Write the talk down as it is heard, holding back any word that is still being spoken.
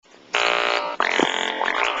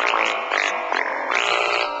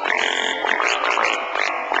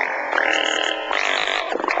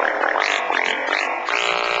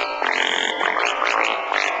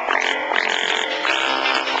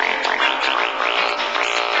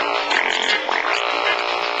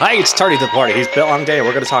Hi, it's Tardy to the Party. He's Bill on day.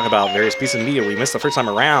 We're going to talk about various pieces of media we missed the first time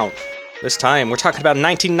around. This time, we're talking about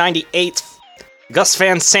 1998 Gus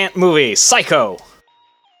Van Sant movie, Psycho.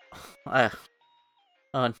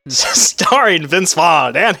 Starring Vince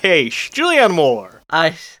Vaughn, Anne Heche, Julianne Moore.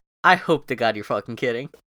 I hope to God you're fucking kidding.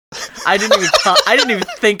 I didn't even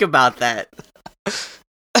think about that.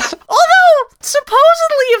 Although,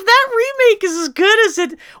 supposedly, if that remake is as good as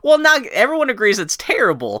it... Well, not everyone agrees it's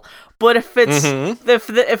terrible, but if it's if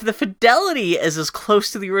the fidelity is as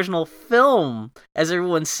close to the original film as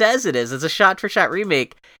everyone says it is, it's a shot-for-shot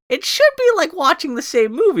remake, it should be like watching the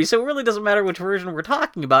same movie, so it really doesn't matter which version we're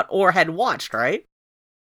talking about or had watched, right?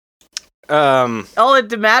 All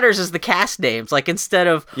it matters is the cast names, like instead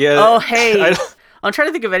of, oh, hey... I'm trying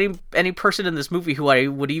to think of any person in this movie who I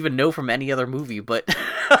would even know from any other movie, but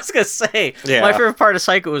I was gonna say my favorite part of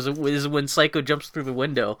Psycho is when Psycho jumps through the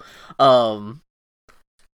window.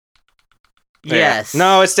 Yes.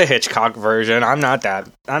 No, it's the Hitchcock version. I'm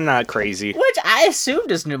not crazy. Which I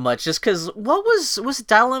assumed isn't much, just because what was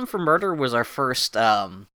Dial M for Murder was our first.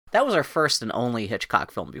 That was our first and only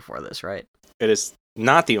Hitchcock film before this, right? It is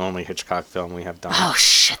not the only Hitchcock film we have done. Oh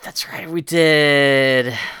shit, that's right. We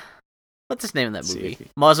did. What's his name in that movie?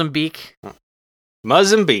 Mozambique?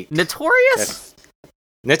 Mozambique. Notorious? Yes.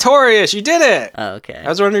 Notorious, you did it! Oh, okay. I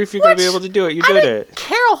was wondering if you were going to be able to do it. You did it.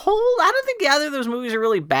 I don't think either of those movies are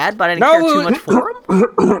really bad, but I didn't care too much for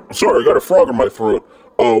them. Sorry, I got a frog in my throat.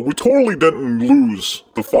 We totally didn't lose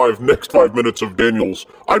the next 5 minutes of Daniel's.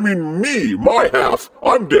 I mean, my half.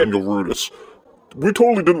 I'm Daniel Rudis. We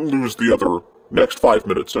totally didn't lose the other next 5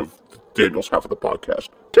 minutes of Daniel's half of the podcast.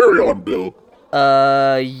 Carry on, Bill.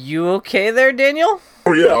 You okay there, Daniel?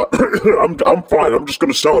 Oh yeah, I'm fine.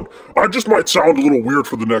 I just might sound a little weird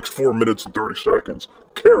for the next 4 minutes and 30 seconds.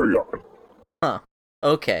 Carry on. Huh.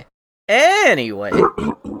 Okay. Anyway.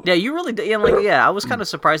 Yeah, you really did. I was kind of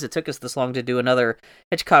surprised it took us this long to do another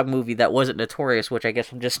Hitchcock movie that wasn't Notorious, which I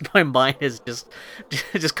guess my mind is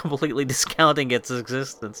just completely discounting its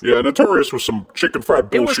existence. Yeah, Notorious was some chicken fried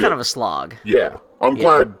bullshit. It was kind of a slog. Yeah, I'm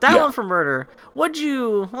glad. That one for Murder. Well,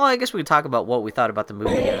 I guess we could talk about what we thought about the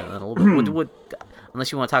movie a little bit.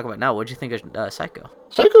 Unless you want to talk about it now, what'd you think of Psycho?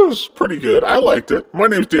 Psycho's pretty good. I liked it. My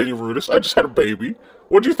name's Daniel Rudis. I just had a baby.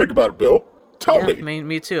 What'd you think about it, Bill? Tell me.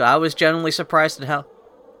 Me too. I was genuinely surprised at how...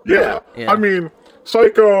 Yeah. I mean,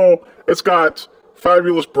 Psycho, it's got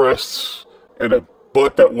fabulous breasts and a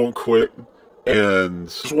butt that won't quit. And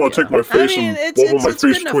just want to take my face and wobble my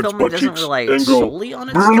face towards butt cheeks and go... solely on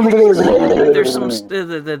its there's some...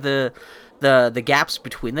 The gaps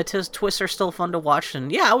between the twists are still fun to watch,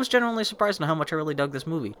 and yeah, I was genuinely surprised on how much I really dug this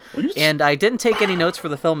movie. And I didn't take any notes for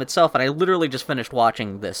the film itself, and I literally just finished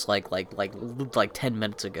watching this like 10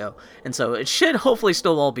 minutes ago, and so it should hopefully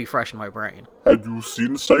still all be fresh in my brain. Had you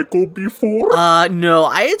seen Psycho before? No,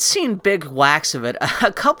 I had seen big whacks of it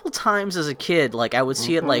a couple times as a kid. Like I would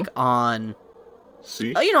see it like on.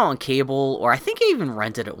 See? On cable, or I think I even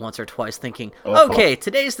rented it once or twice thinking, okay,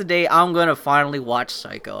 today's the day I'm going to finally watch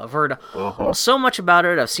Psycho. I've heard so much about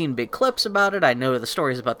it, I've seen big clips about it, I know the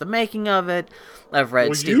stories about the making of it, I've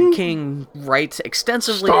read Stephen King write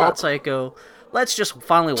extensively about Psycho. Let's just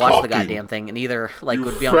finally watch the goddamn thing, and either,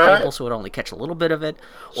 would be on cable so it would only catch a little bit of it,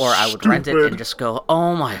 or I would rent it and just go,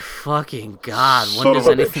 oh my fucking god, when does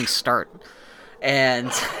anything start? And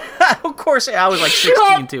of course, I was like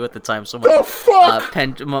 16 too at the time, so my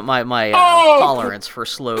tolerance for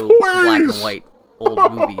slow black and white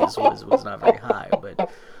old movies was not very high. But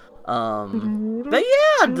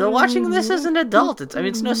yeah, watching this as an adult,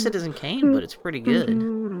 it's no Citizen Kane, but it's pretty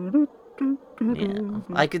good. Yeah,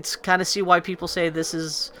 I could kind of see why people say this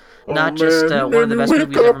is not just one of the best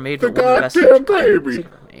movies ever made, but one of the best ever made.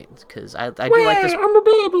 Because I do like this. I'm a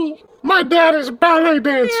baby. My dad is a ballet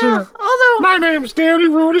dancer. Yeah, although my name's Danny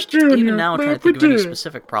Rudis Jr. Even now, I'm trying to think of any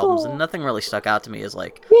specific problems, and nothing really stuck out to me as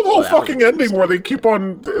like. Well, the whole fucking ending where they keep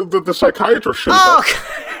on the psychiatrist shit. Oh.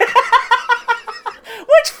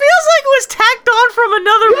 Which feels like it was tacked on from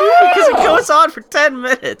another movie because it goes on for 10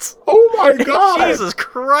 minutes. Oh my god! Jesus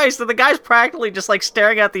Christ! And the guy's practically just like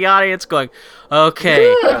staring at the audience, going,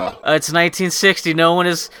 "Okay, it's 1960. No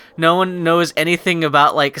one knows anything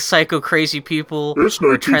about like psycho crazy people or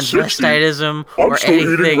transvestitism or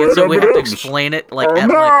anything, and so we have to explain it like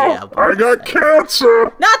at I got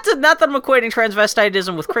cancer. Not that I'm equating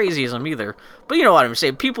transvestitism with crazyism either, but you know what I'm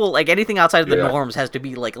saying. People like anything outside of the norms has to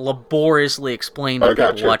be like laboriously explained to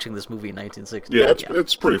people watching this movie in 1960. Yeah,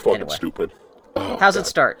 it's pretty fucking stupid. How's it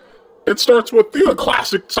start? It starts with the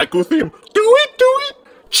classic Psycho theme. Do it.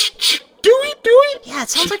 Yeah, it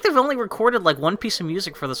sounds like they've only recorded like one piece of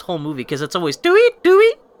music for this whole movie because it's always do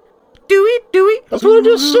it. That's what I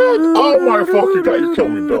just said. Oh my fucking god, you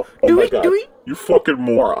killed me, Bill. Oh my god, you fucking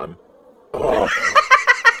moron. Well,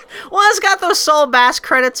 it's got those Saul Bass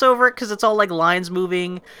credits over it because it's all like lines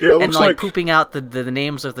moving and like pooping out the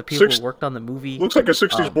names of the people who worked on the movie. Looks like a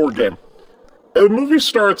 60s board game. The movie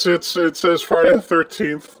starts, it says Friday the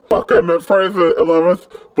 13th. Fuck, I meant Friday the 11th,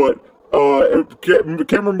 but the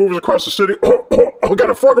camera moves across the city. I got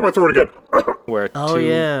a frog in my throat again. Where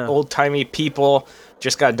two old-timey people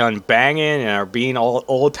just got done banging and are being all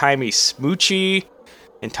old-timey smoochy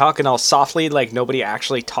and talking all softly like nobody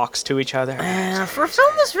actually talks to each other. For a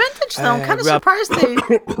film this vintage, though, I'm kind of surprised they...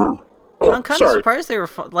 I'm kind of surprised they were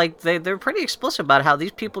they're pretty explicit about how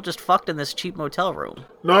these people just fucked in this cheap motel room.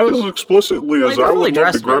 Not as explicitly as I would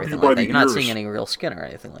love to grab you by the ears. You're not seeing any real skin or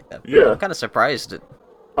anything like that. Yeah, I'm kind of surprised.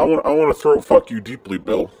 I want to throat fuck you deeply,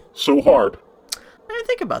 Bill. So hard. I didn't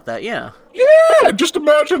think about that. Yeah. Yeah. Just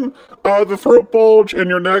imagine the throat bulge and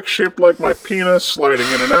your neck shaped like my penis, sliding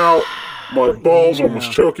in and out. My balls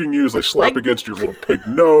almost choking you as they slap against your little pig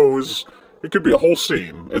nose. It could be a whole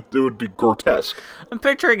scene. It would be grotesque. I'm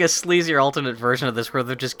picturing a sleazier alternate version of this where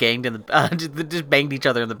they're just ganged in the, just banged each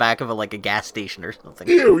other in the back of a gas station or something.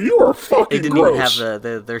 Ew, you are fucking They didn't gross. even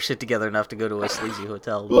have their shit together enough to go to a sleazy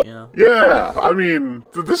hotel. Yeah, I mean,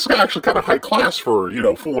 this is actually kind of high class for,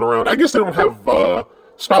 fooling around. I guess they don't have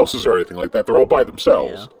spouses or anything like that. They're all by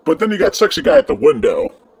themselves. Yeah. But then you got sexy guy at the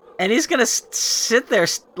window. And he's gonna sit there,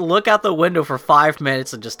 look out the window for 5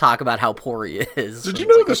 minutes, and just talk about how poor he is. Did you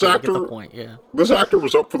know this actor? Get the point, yeah. This actor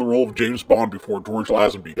was up for the role of James Bond before George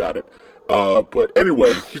Lazenby got it. But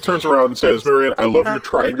anyway, he turns around and says, "Marianne, I love your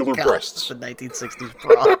triangular breasts." The 1960s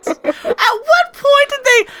bras.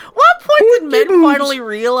 What point did men finally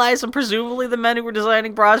realize, and presumably the men who were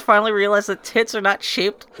designing bras finally realized that tits are not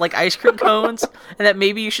shaped like ice cream cones, and that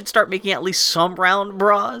maybe you should start making at least some round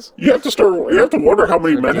bras? You have to wonder how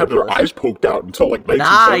many men had their eyes poked out until like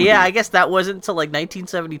 1970. Yeah, I guess that wasn't until like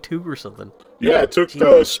 1972 or something. Yeah, it took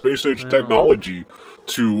space age technology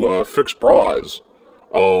to fix bras.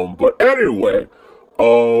 But anyway,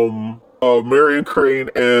 Marion Crane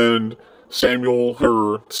and Samuel,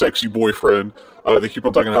 her sexy boyfriend, they keep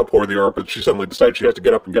on talking about how poor they are, but she suddenly decides she has to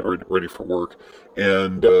get up and get ready for work.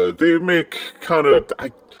 And they make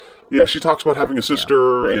she talks about having a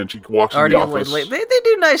sister, and she walks in the office. They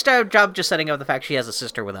do a nice job just setting up the fact she has a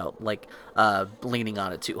sister without, leaning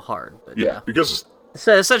on it too hard. But, because...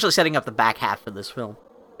 So essentially setting up the back half of this film.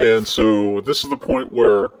 And so this is the point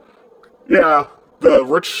where, the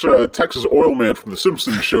rich Texas oil man from The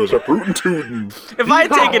Simpsons shows up rootin' tootin'. If I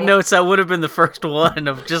had taken notes, that would have been the first one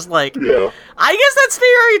of just I guess that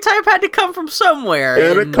stereotype had to come from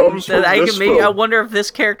somewhere. And it comes from this film. I wonder if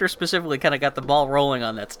this character specifically kind of got the ball rolling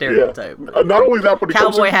on that stereotype. Yeah. Not only that, but he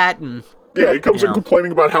cowboy hat and... Yeah, he comes in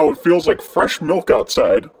complaining about how it feels like fresh milk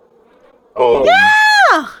outside.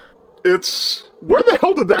 It's... Where the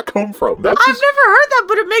hell did that come from? I've never heard that,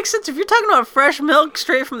 but it makes sense. If you're talking about fresh milk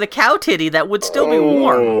straight from the cow titty, that would still be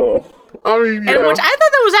warm. I mean, yeah. And which I thought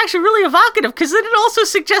that was actually really evocative, because then it also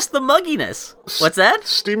suggests the mugginess. What's that?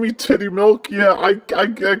 Steamy titty milk? Yeah, I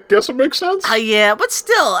guess it makes sense. Yeah, but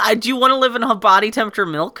still, do you want to live in a body temperature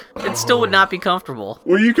milk? It still would not be comfortable.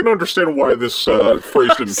 Well, you can understand why this phrase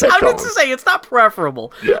didn't catch on. I'm just saying, it's not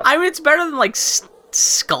preferable. Yeah. I mean, it's better than,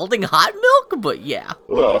 scalding hot milk, but yeah.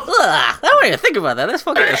 Ugh. I don't even think about that. That's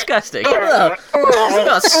fucking disgusting. Ugh.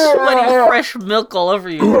 Got sweaty, fresh milk all over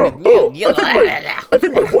you. I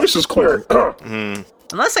think my voice is clearing.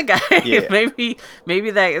 Unless that guy,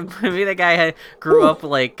 maybe that guy grew up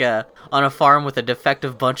on a farm with a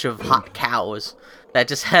defective bunch of hot cows that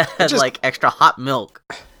just had extra hot milk.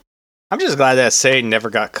 I'm just glad that Say never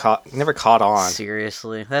caught on.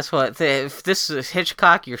 Seriously, that's what. If this is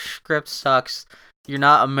Hitchcock, your script sucks. You're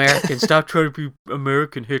not American. Stop trying to be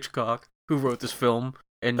American, Hitchcock. Who wrote this film?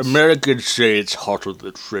 And Americans say it's hotter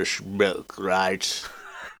than fresh milk, right?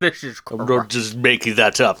 This is correct. I'm not just making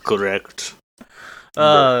that up, correct?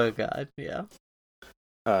 Oh, God, yeah.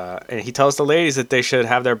 And he tells the ladies that they should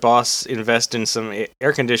have their boss invest in some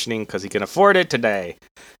air conditioning because he can afford it today.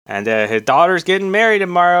 And his daughter's getting married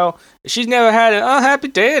tomorrow. She's never had an unhappy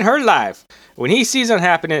day in her life. When he sees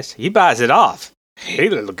unhappiness, he buys it off. Hey,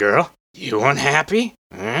 little girl, you unhappy?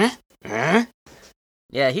 Huh?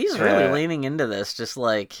 Yeah, he's really leaning into this. Just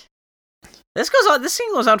this goes on. This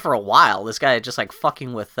scene goes on for a while. This guy just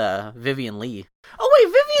fucking with Vivian Lee. Oh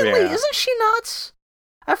wait, Vivian Lee, isn't she nuts?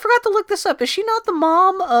 I forgot to look this up. Is she not the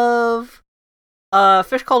mom of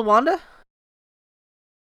Fish Called Wanda?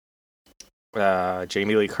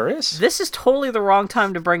 Jamie Lee Curtis? This is totally the wrong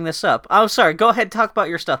time to bring this up. Oh, sorry. Go ahead, talk about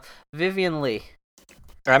your stuff. Vivian Lee.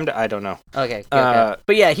 I don't know. Okay, okay.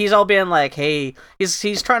 But yeah, he's all being like, "Hey,"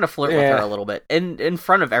 he's trying to flirt with her a little bit, in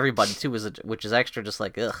front of everybody too, which is extra, just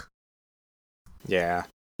like ugh. Yeah,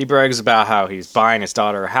 he brags about how he's buying his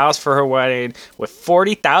daughter a house for her wedding with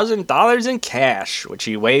 $40,000 in cash, which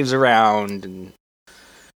he waves around and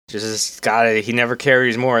just he never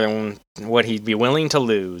carries more than what he'd be willing to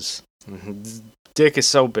lose. His dick is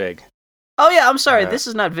so big. Oh yeah, I'm sorry. This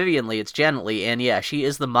is not Vivian Lee, it's Janet Lee, and yeah, she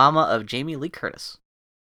is the mama of Jamie Lee Curtis.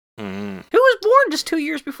 Mm-hmm. Who was born just 2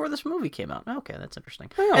 years before this movie came out. Okay, that's interesting.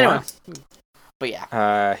 Oh, anyway, wow. But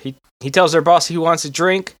yeah. He tells their boss he wants a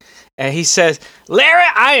drink, and he says, "Larry,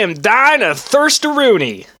 I am dying of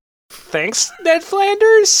thirst-a-rooney." Thanks, Ned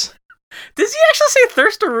Flanders. Does he actually say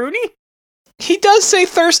thirst-a-rooney? He does say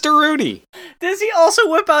thirst-a-rooney. Does he also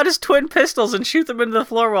whip out his twin pistols and shoot them into the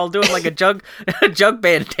floor while doing like a jug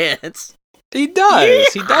band dance? He does. Yeah!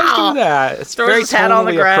 He does do that. It's throws very his hat on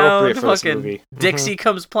the ground. Appropriate for this movie. Dixie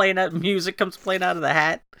comes playing out. Music comes playing out of the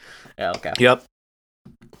hat. Yeah, okay. Yep.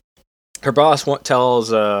 Her boss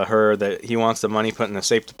tells her that he wants the money put in the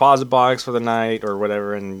safe deposit box for the night or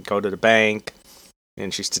whatever, and go to the bank.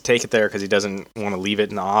 And she's to take it there because he doesn't want to leave it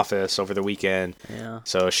in the office over the weekend. Yeah.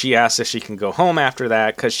 So she asks if she can go home after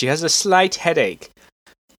that because she has a slight headache.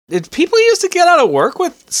 Did people used to get out of work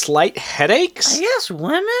with slight headaches? I guess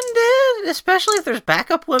women did, especially if there's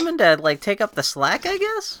backup women to like take up the slack. I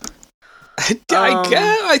guess. I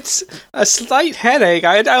guess it's a slight headache.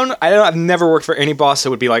 I've never worked for any boss that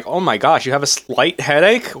would be like, "Oh my gosh, you have a slight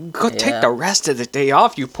headache? Go take the rest of the day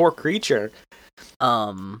off, you poor creature."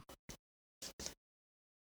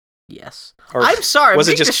 Yes. I'm sorry. Was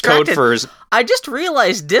it just distracted. code for his... I just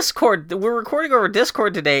realized Discord. We're recording over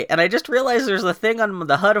Discord today, and I just realized there's a thing on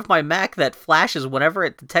the HUD of my Mac that flashes whenever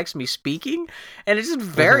it detects me speaking, and it's just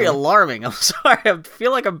very alarming. I'm sorry. I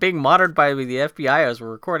feel like I'm being monitored by the FBI as we're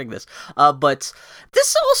recording this. But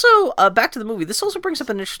this also, back to the movie, this also brings up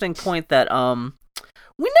an interesting point that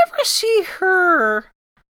we never see her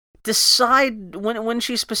decide when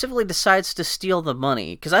she specifically decides to steal the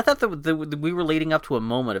money, because I thought that we were leading up to a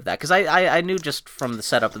moment of that, because I knew just from the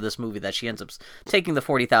setup of this movie that she ends up taking the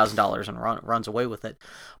 $40,000 and runs away with it,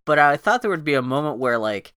 but I thought there would be a moment where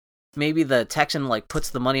like maybe the Texan like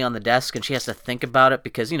puts the money on the desk and she has to think about it,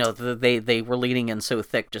 because you know they were leaning in so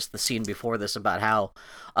thick, just the scene before this, about how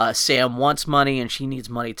Sam wants money and she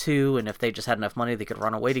needs money too, and if they just had enough money they could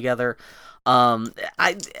run away together.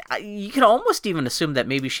 You can almost even assume that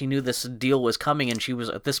maybe she knew this deal was coming, and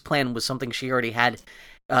this plan was something she already had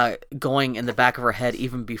going in the back of her head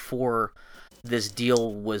even before this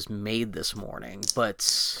deal was made this morning. But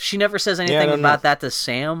she never says anything about that to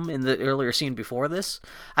Sam in the earlier scene before this.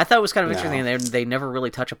 I thought it was kind of interesting. They never really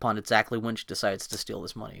touch upon exactly when she decides to steal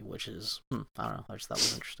this money, which is I don't know. I just thought it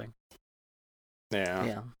was interesting.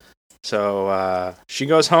 Yeah. So she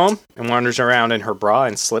goes home and wanders around in her bra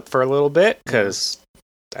and slip for a little bit, because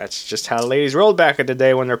that's just how ladies rolled back in the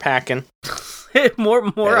day when they're packing.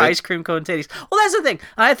 more ice cream cone titties. Well, that's the thing.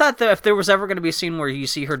 I thought that if there was ever going to be a scene where you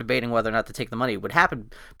see her debating whether or not to take the money, it would happen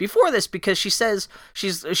before this, because she says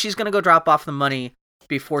she's going to go drop off the money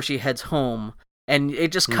before she heads home. And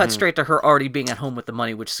it just cuts straight to her already being at home with the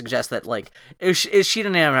money, which suggests that like she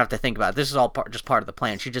didn't even have to think about it. This is all just part of the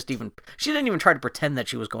plan. She didn't even try to pretend that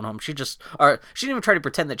she was going home. She didn't even try to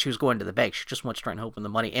pretend that she was going to the bank. She just went straight home with the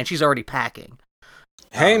money, and she's already packing.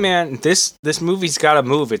 Hey man, this movie's got to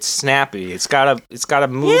move. It's snappy. It's got to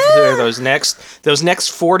move to those next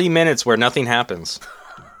 40 minutes where nothing happens.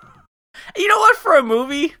 You know what? For a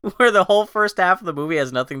movie where the whole first half of the movie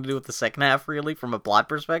has nothing to do with the second half, really, from a plot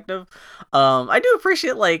perspective, I do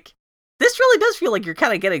appreciate, like, this really does feel like you're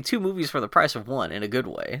kind of getting two movies for the price of one, in a good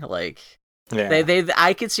way. Like,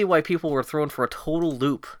 I could see why people were thrown for a total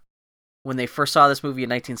loop when they first saw this movie in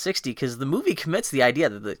 1960, because the movie commits the idea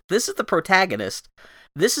that this is the protagonist,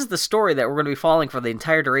 this is the story that we're going to be following for the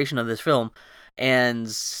entire duration of this film. And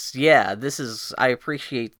yeah, I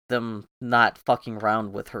appreciate them not fucking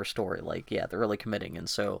around with her story. Like, yeah, they're really committing. And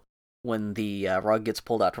so when the rug gets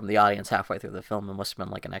pulled out from the audience halfway through the film, it must have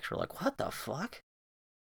been like an extra, like, what the fuck?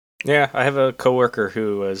 Yeah, I have a coworker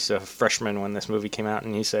who was a freshman when this movie came out,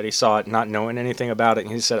 and he said he saw it not knowing anything about it,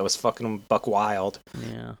 and he said it was fucking buck wild.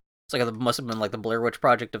 Yeah. It's like it must have been like the Blair Witch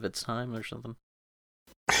Project of its time or something.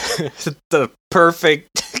 The perfect...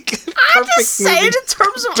 I'm just saying, in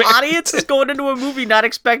terms of audiences going into a movie not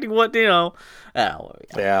expecting what, you know.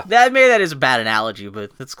 Yeah. Maybe that is a bad analogy,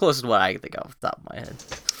 but it's close to what I can think of off the top of my head.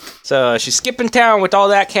 So she's skipping town with all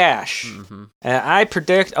that cash. Mm-hmm. And I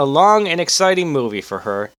predict a long and exciting movie for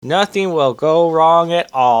her. Nothing will go wrong at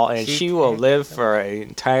all, and she will live for the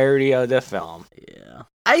entirety of the film. Yeah.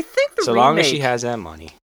 I think the remake... So long as she has that money.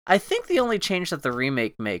 I think the only change that the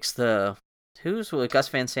remake makes, who's Gus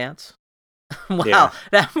Van Sant? Wow, Yeah.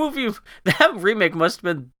 that remake must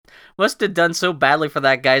have done so badly for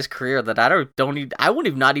that guy's career that I wouldn't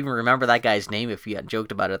even not even remember that guy's name if he had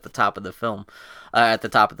joked about it at the top of the film, at the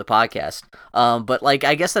top of the podcast. But like,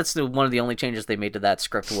 I guess that's one of the only changes they made to that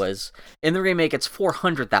script was in the remake it's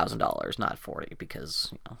 $400,000, not 40,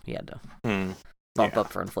 because he had to bump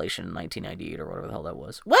up for inflation in 1998 or whatever the hell that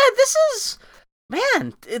was. What? This is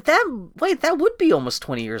man, that would be almost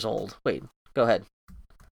 20 years old. Wait, go ahead.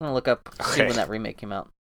 I'm gonna look up see when that remake came out.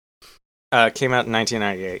 It came out in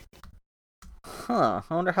 1998. Huh.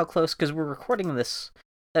 I wonder how close, because we're recording this.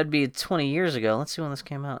 That'd be 20 years ago. Let's see when this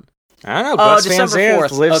came out. I don't know. Gus Van December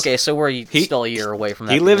Sant 4th. lives. Okay, so we're still a year away from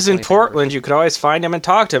that. He lives in Portland. You could always find him and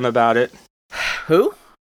talk to him about it. Who?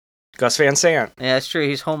 Gus Van Sant. Yeah, that's true.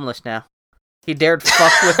 He's homeless now. He dared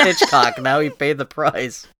fuck with Hitchcock. Now he paid the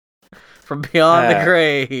price from beyond the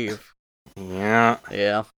grave. Yeah.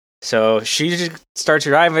 Yeah. So she just starts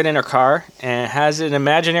driving in her car and has an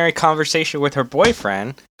imaginary conversation with her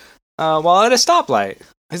boyfriend while at a stoplight.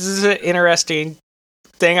 This is an interesting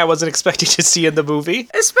thing I wasn't expecting to see in the movie.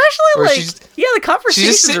 Especially the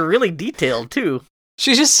conversations are really detailed too.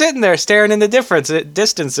 She's just sitting there staring in the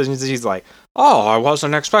distance, and she's like, "Oh, I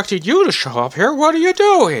wasn't expecting you to show up here. What are you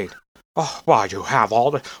doing? Oh, why you have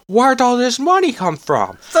where'd all this money come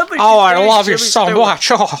from? I love you so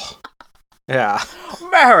much. Oh." Yeah.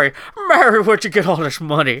 Mary, where'd you get all this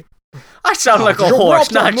money? I sound like a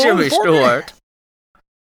horse, not Jimmy Stewart.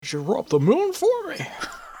 You rub the moon for me.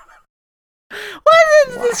 What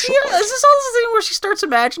is this? Is this all the thing where she starts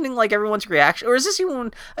imagining like everyone's reaction, or is this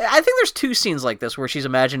even? I think there's two scenes like this where she's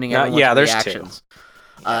imagining everyone's reactions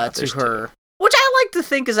to her, which I like to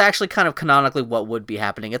think is actually kind of canonically what would be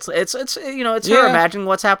happening. It's her imagining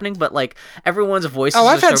what's happening, but like everyone's voices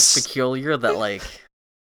are so peculiar that like.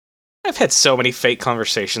 I've had so many fake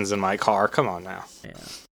conversations in my car. Come on now. Yeah.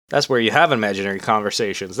 That's where you have imaginary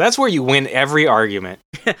conversations. That's where you win every argument.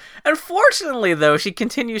 Unfortunately, though, she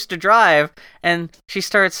continues to drive, and she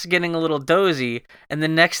starts getting a little dozy, and the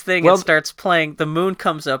next thing it starts playing, the moon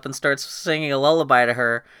comes up and starts singing a lullaby to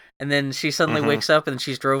her, and then she suddenly wakes up and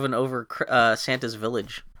she's driven over Santa's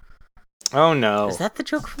village. Oh, no. Is that the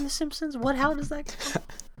joke from The Simpsons? How does that go?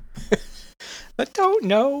 I don't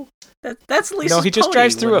know. That's Lisa's No, he just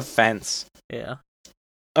drives through a fence. Yeah.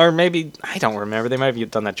 Or maybe, I don't remember. They might have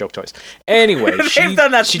done that joke twice. Anyway, they've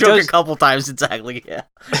done that joke a couple times, exactly, yeah.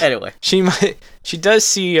 Anyway. She does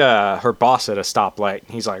see her boss at a stoplight.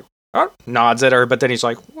 He's like, nods at her, but then he's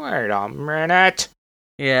like, wait a minute.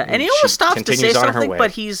 Yeah, and he almost stops to say something,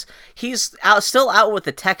 but he's still out with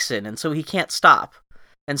the Texan, and so he can't stop.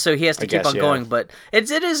 And so he has to keep on going, but it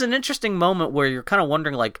is an interesting moment where you're kind of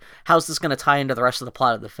wondering, like, how's this going to tie into the rest of the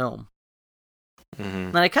plot of the film? Mm-hmm.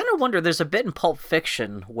 And I kind of wonder, there's a bit in Pulp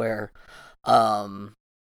Fiction where, have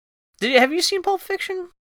you seen Pulp Fiction?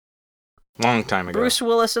 Long time ago. Bruce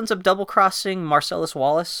Willis ends up double-crossing Marcellus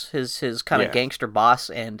Wallace, his kind of gangster boss,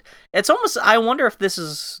 and it's almost, I wonder if this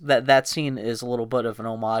is, that scene is a little bit of an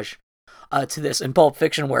homage to this in Pulp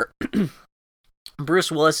Fiction where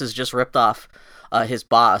Bruce Willis has just ripped off his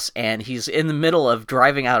boss, and he's in the middle of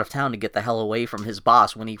driving out of town to get the hell away from his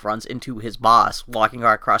boss when he runs into his boss walking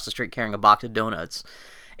across the street carrying a box of donuts.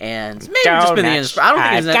 And maybe just been the I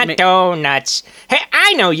don't think I've got donuts. Hey,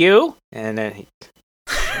 I know you. And then he...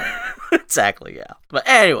 exactly, yeah. But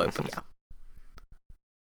anyway,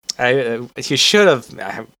 you should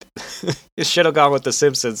have. You should have gone with The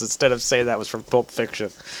Simpsons instead of saying that was from Pulp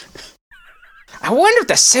Fiction. I wonder if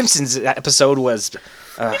The Simpsons episode was.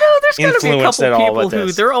 There's going to be a couple people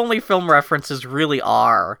who their only film references really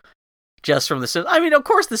are just from The Simpsons. I mean, of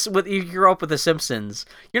course, you grew up with The Simpsons.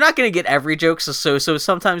 You're not going to get every joke, so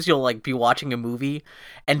sometimes you'll like be watching a movie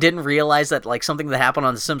and didn't realize that like something that happened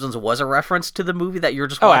on The Simpsons was a reference to the movie that you're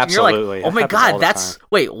just watching. Absolutely. You're like, oh my god,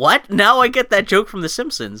 wait, what? Now I get that joke from The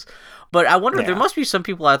Simpsons. But I wonder, there must be some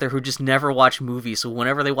people out there who just never watch movies, so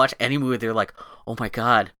whenever they watch any movie, they're like, oh my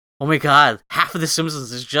god, half of The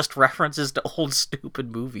Simpsons is just references to old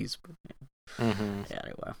stupid movies. Mm-hmm. Yeah,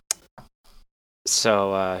 anyway.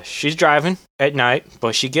 So she's driving at night,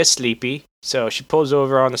 but she gets sleepy, so she pulls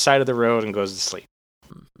over on the side of the road and goes to sleep.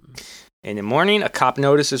 Mm-hmm. In the morning, a cop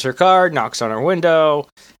notices her car, knocks on her window,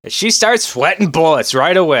 and she starts sweating bullets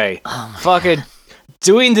right away. Oh fucking God.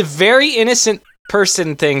 Doing the very innocent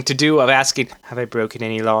person thing to do of asking, have I broken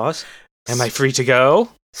any laws? Am I free to go?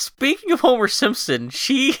 Speaking of Homer Simpson,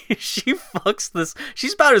 she fucks this.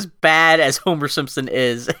 She's about as bad as Homer Simpson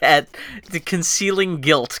is at the concealing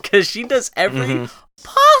guilt, because she does every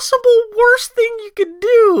possible worst thing you could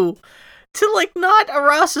do to like not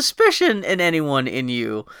arouse suspicion in anyone in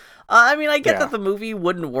you. I mean, I get Yeah. that the movie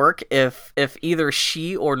wouldn't work if either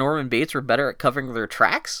she or Norman Bates were better at covering their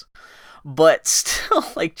tracks. But still,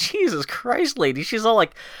 like, Jesus Christ, lady, she's all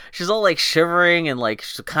like shivering and like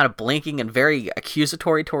she's kind of blinking and very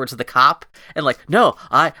accusatory towards the cop and like, no,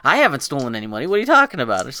 I haven't stolen any money. What are you talking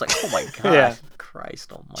about? It's like, oh my God, Yeah.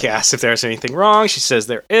 Christ Almighty. He asks if there's anything wrong. She says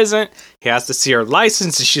there isn't. He has to see her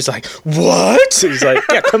license, and she's like, "What?" He's like,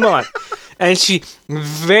 "Yeah, come on." And she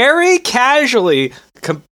very casually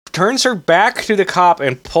turns her back to the cop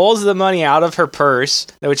and pulls the money out of her purse,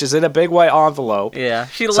 which is in a big white envelope. Yeah,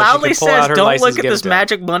 she So loudly she can pull out says, her "Don't license look and at give this it to him."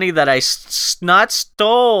 magic money that I not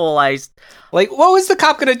stole." Like, what was the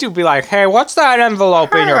cop gonna do? Be like, "Hey, what's that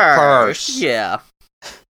envelope in your purse?" Yeah.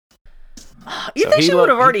 You So think he she would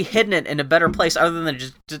have looked- already hidden it in a better place other than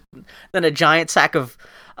than a giant sack of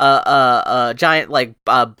giant like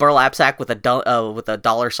burlap sack with a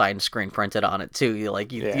dollar sign screen printed on it too? Yeah, I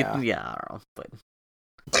don't know, but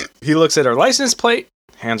He looks at her license plate,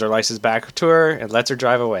 hands her license back to her, and lets her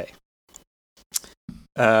drive away.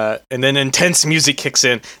 And then intense music kicks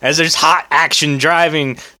in as there's hot action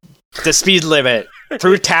driving the speed limit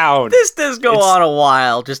through town. this does go on a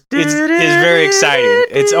while. Just It's very exciting.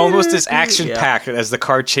 It's almost as action-packed as the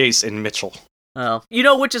car chase in Mitchell. Oh, you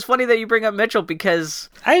know, which is funny that you bring up Mitchell because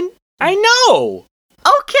I know.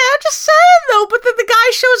 okay, I'm just saying though. But then the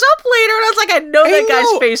guy shows up later, and I was like, I know that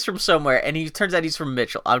know. guy's face from somewhere, and he turns out he's from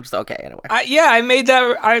Mitchell. I'm just okay anyway. I made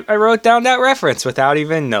that. I wrote down that reference without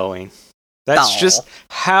even knowing. That's Aw. just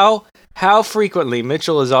how frequently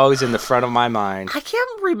Mitchell is always in the front of my mind. I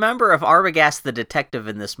can't remember if Arbogast the detective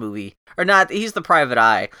in this movie or not. He's the private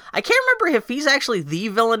eye. I can't remember if he's actually the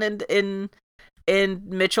villain in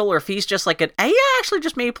Mitchell or if he's just like he actually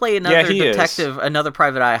just may play another he is. detective, another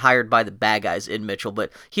private eye hired by the bad guys in Mitchell,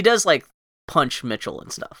 but he does like punch Mitchell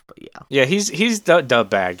and stuff. But yeah, Yeah, he's the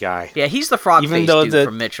bad guy. yeah, he's the frog Even face though dude the-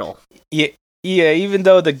 from Mitchell. Yeah, even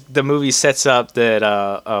though the movie sets up that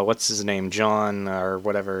what's his name, John or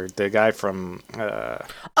whatever, the guy from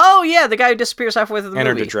Oh yeah, the guy who disappears halfway through the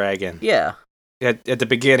Enter movie. the Dragon Yeah. at the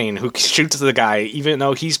beginning, who shoots the guy, even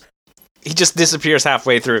though he just disappears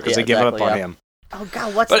halfway through because Yeah, they give up exactly, on yeah. him. Oh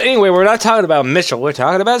god, what's But anyway, we're not talking about Mitchell. We're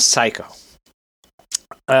talking about Psycho.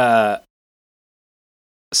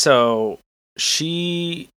 So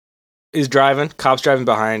she is driving. Cop's driving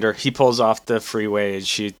behind her. He pulls off the freeway, and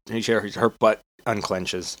her butt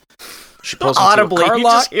unclenches. She pulls into audibly? a car You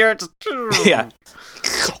lot. just hear it just, Yeah.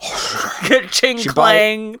 ching She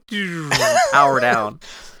clang, power down.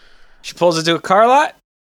 She pulls into a car lot,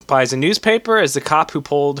 buys a newspaper as the cop who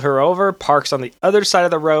pulled her over parks on the other side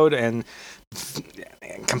of the road and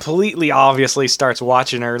completely obviously starts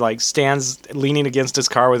watching her, like stands leaning against his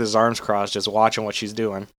car with his arms crossed, just watching what she's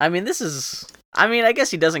doing. I mean, I guess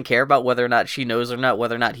he doesn't care about whether or not she knows or not,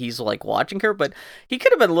 whether or not he's, like, watching her, but he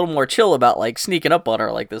could have been a little more chill about, like, sneaking up on her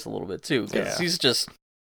like this a little bit, too, because Yeah. he's just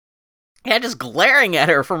glaring at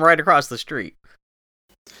her from right across the street.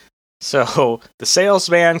 So the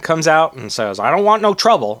salesman comes out and says, "I don't want no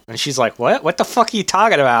trouble." And she's like, "What? What the fuck are you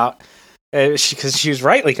talking about?" Because she was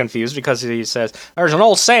rightly confused because he says, "There's an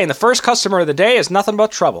old saying, the first customer of the day is nothing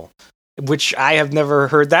but trouble." Which I have never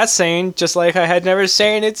heard that saying, just like I had never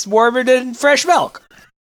saying it's warmer than fresh milk.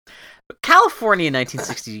 But California in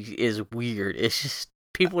 1960 is weird. It's just,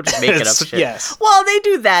 people just making up shit. Yes. Well, they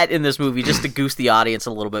do that in this movie just to goose the audience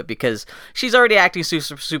a little bit because she's already acting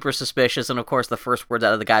super suspicious, and of course the first words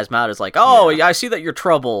out of the guy's mouth is like, "Oh, yeah. I see that you're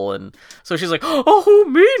trouble," and so she's like, "Oh,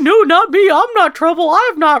 me? No, not me. I'm not trouble. I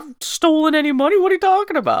have not stolen any money. What are you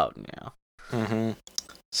talking about?" Yeah. Mm-hmm.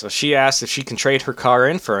 So she asks if she can trade her car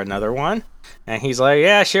in for another one, and he's like,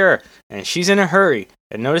 "Yeah, sure." And she's in a hurry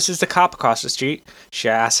and notices the cop across the street. She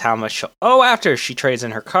asks how much she'll owe after she trades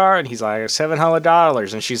in her car, and he's like,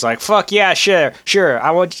 $700. And she's like, "Fuck yeah, sure.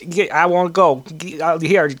 I want to go.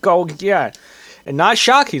 Here, go, yeah." And not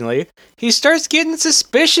shockingly, he starts getting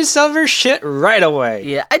suspicious of her shit right away.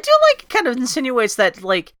 Yeah, I do like it kind of insinuates that,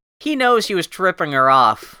 like, he knows he was tripping her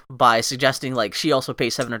off by suggesting, like, she also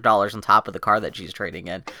pays $700 on top of the car that she's trading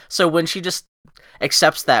in. So when she just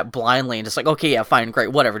accepts that blindly and just like, "Okay, yeah, fine,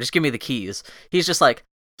 great, whatever, just give me the keys," he's just like,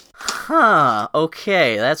 "Huh,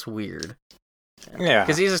 okay, that's weird." Yeah.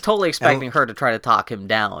 Because he's just totally expecting her to try to talk him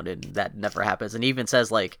down, and that never happens. And he even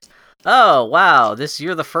says, like, "Oh, wow,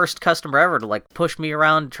 you're the first customer ever to, like, push me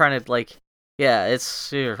around trying to, like, yeah,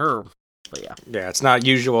 it's her." But yeah. Yeah, it's not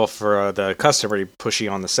usual for the customer to be pushy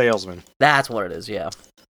on the salesman. That's what it is, yeah.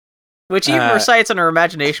 Which he even recites in her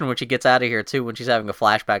imagination when she gets out of here, too, when she's having a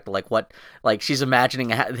flashback to, like, what, like, she's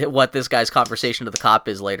imagining what this guy's conversation to the cop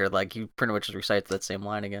is later. Like, he pretty much recites that same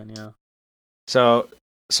line again, yeah. So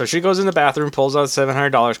So she goes in the bathroom, pulls out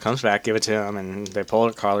 $700, comes back, give it to him, and they pull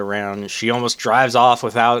her car around. She almost drives off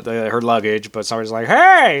without her luggage, but somebody's like,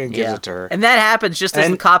 "Hey!" and gives it to her. And that happens just as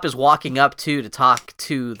the cop is walking up to talk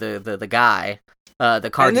to the guy, the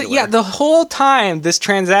car dealer. Yeah, the whole time this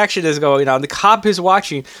transaction is going on, the cop is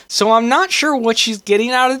watching. So I'm not sure what she's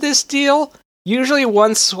getting out of this deal. Usually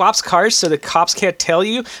one swaps cars so the cops can't tell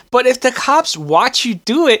you, but if the cops watch you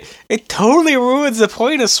do it, it totally ruins the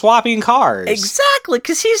point of swapping cars. Exactly,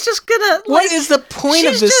 because he's just gonna... What is the point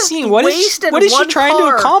of this scene? What is she trying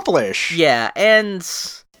to accomplish? Yeah, and...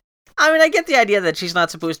 I mean, I get the idea that she's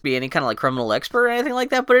not supposed to be any kind of like criminal expert or anything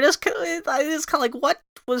like that, but it is kind of like, what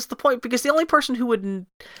was the point? Because the only person who would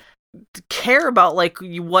care about like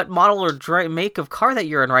what model or make of car that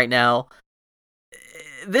you're in right now...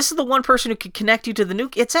 This is the one person who could connect you to the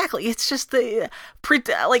nuke. Exactly. It's just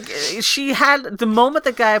she had the moment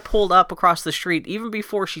the guy pulled up across the street, even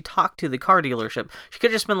before she talked to the car dealership, she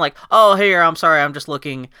could have just been like, "Oh, hey, I'm sorry, I'm just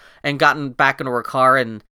looking," and gotten back into her car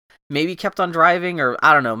and maybe kept on driving, or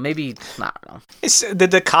I don't know, maybe, I don't know.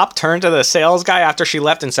 Did the cop turn to the sales guy after she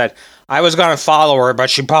left and said, "I was going to follow her, but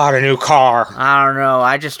she bought a new car"? I don't know.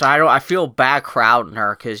 I feel bad crowding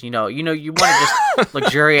her because, you want to just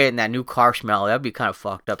luxuriate in that new car smell. That'd be kind of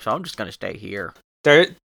fucked up, so I'm just going to stay here.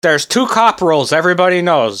 There's 2 cop rules everybody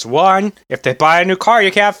knows. 1, if they buy a new car,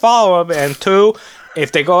 you can't follow them. And 2,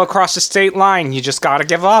 if they go across the state line, you just got to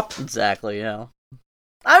give up. Exactly, yeah.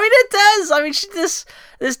 I mean, it does. I mean,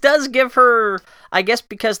 this does give her, I guess,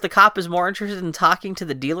 because the cop is more interested in talking to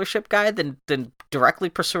the dealership guy than directly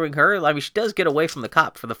pursuing her. I mean, she does get away from the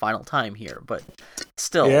cop for the final time here, but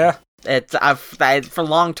still. Yeah. For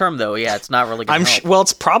long term, though, yeah, it's not really going to help. Well,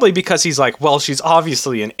 it's probably because he's like, well, she's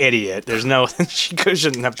obviously an idiot. There's no, she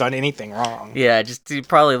shouldn't have done anything wrong. Yeah,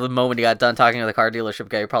 probably the moment he got done talking to the car dealership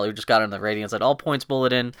guy, he probably just got on the radio and said, "All points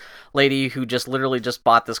bulletin, lady who just literally just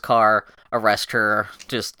bought this car, arrest her."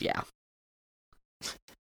 Just, yeah.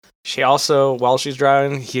 She also, while she's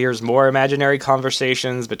driving, hears more imaginary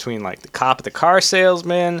conversations between, like, the cop and the car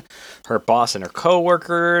salesman, her boss and her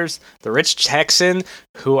coworkers, the rich Texan,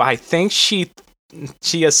 who I think she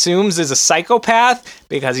assumes is a psychopath,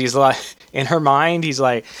 because he's like, in her mind, he's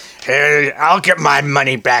like, "Hey, I'll get my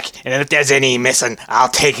money back, and if there's any missing, I'll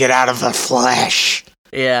take it out of the flesh."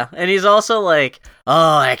 Yeah, and he's also like,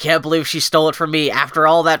 "Oh, I can't believe she stole it from me after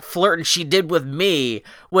all that flirting she did with me."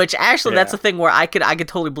 Which, actually, that's the thing where I could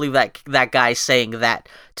totally believe that guy saying that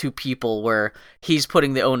to people, where he's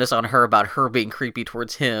putting the onus on her about her being creepy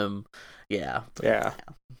towards him. Yeah. Yeah.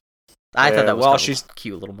 I thought that was a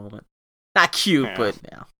cute little moment. Not cute, but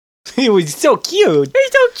yeah. He was so cute.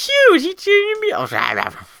 He's so cute. He cheated me.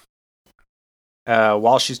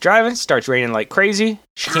 While she's driving, starts raining like crazy.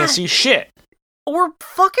 She can't see shit. Were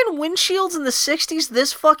fucking windshields in the 60s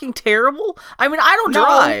this fucking terrible? I mean, I don't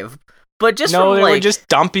drive, but just they were just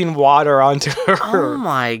dumping water onto her. Oh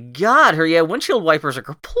my god, her windshield wipers are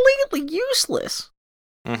completely useless.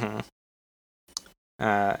 Mm-hmm.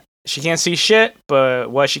 She can't see shit, but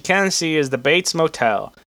what she can see is the Bates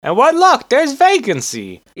Motel. And what luck, there's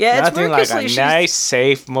vacancy. Yeah, Nothing it's like a nice,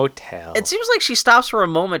 safe motel. It seems like she stops for a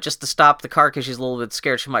moment just to stop the car because she's a little bit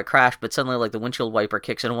scared she might crash, but suddenly, like, the windshield wiper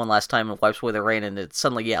kicks in one last time and wipes away the rain, and it's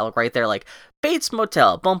suddenly, right there, like, Bates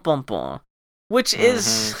Motel, bum bum bum. Which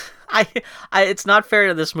is... it's not fair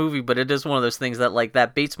to this movie, but it is one of those things that, like,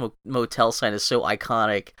 that Bates Motel sign is so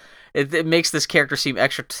iconic. It makes this character seem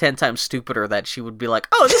extra 10 times stupider that she would be like,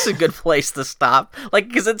 "Oh, this is a good place to stop." Like,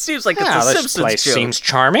 because it seems like it's a Simpsons joke. This place seems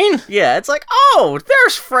charming. Yeah, it's like, "Oh,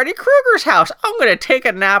 there's Freddy Krueger's house. I'm gonna take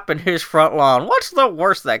a nap in his front lawn. What's the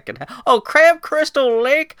worst that can happen? Oh, Crab Crystal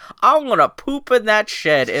Lake. I'm gonna poop in that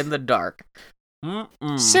shed in the dark."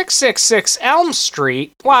 666 Elm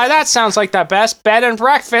Street. Why, that sounds like the best bed and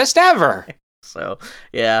breakfast ever. So,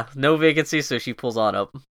 yeah, no vacancy, so she pulls on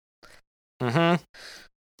up. Mm-hmm.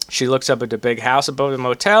 She looks up at the big house above the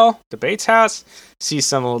motel, the Bates house, sees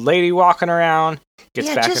some old lady walking around,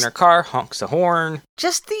 gets back in her car, honks the horn.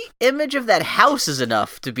 Just the image of that house is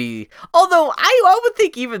enough to be... Although, I would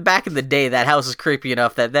think even back in the day, that house is creepy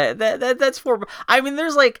enough that's for... I mean,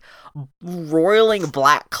 there's, like, roiling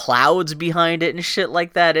black clouds behind it and shit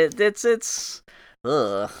like that. It's...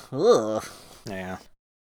 Ugh. Yeah.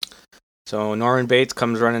 So Norman Bates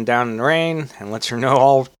comes running down in the rain and lets her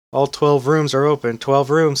know all 12 rooms are open. 12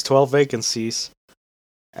 rooms, 12 vacancies.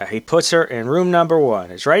 He puts her in room number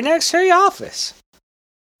 1. It's right next to the office.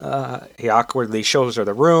 He awkwardly shows her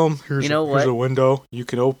the room. Here's a window. You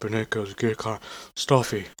can open it because it gets kind of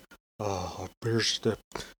stuffy. Here's the...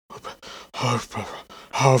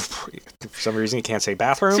 For some reason, you can't say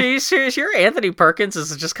bathroom. Serious, your Anthony Perkins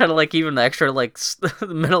is just kind of like even the extra, like,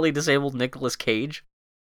 mentally disabled Nicolas Cage.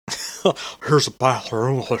 Here's a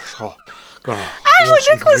bathroom. Actually,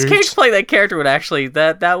 Nicolas Cage playing that character would actually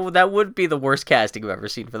that would be the worst casting I've ever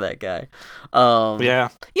seen for that guy. Yeah. You know,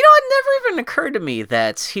 it never even occurred to me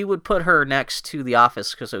that he would put her next to the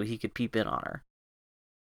office so he could peep in on her.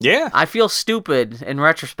 Yeah. I feel stupid in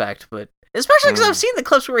retrospect, but especially because I've seen the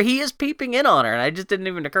clips where he is peeping in on her, and it just didn't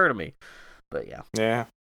even occur to me. But yeah.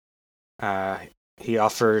 Yeah. He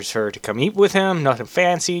offers her to come eat with him. Nothing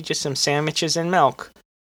fancy, just some sandwiches and milk.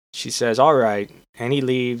 She says, all right. And he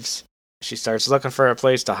leaves. She starts looking for a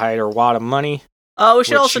place to hide her wad of money. Oh, we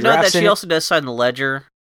should also note that she also does sign the ledger,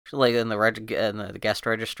 like in the guest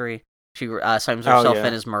registry. She signs herself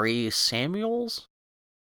in as Marie Samuels.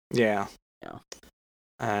 Yeah.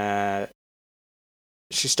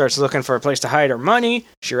 She starts looking for a place to hide her money.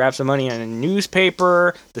 She wraps the money in a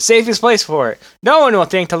newspaper, the safest place for it. No one will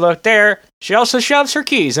think to look there. She also shoves her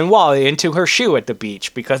keys and wallet into her shoe at the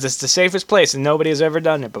beach because it's the safest place and nobody has ever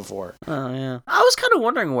done it before. Oh, yeah. I was kind of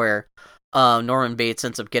wondering where Norman Bates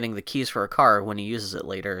ends up getting the keys for a car when he uses it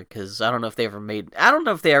later, because I don't know if they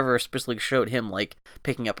ever specifically showed him, like,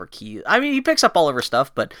 picking up her keys. I mean, he picks up all of her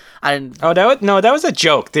stuff, but I didn't... Oh, that was a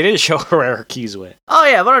joke. They didn't show her where her keys went. Oh,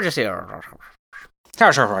 yeah, but I'll just say...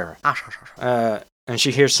 And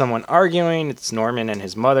she hears someone arguing. It's Norman and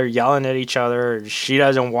his mother yelling at each other. She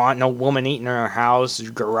doesn't want no woman eating in her house.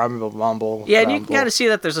 Grumble. Yeah, and you can kind of see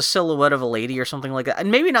that there's a silhouette of a lady or something like that. And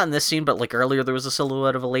maybe not in this scene, but like earlier there was a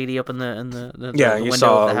silhouette of a lady up in the you window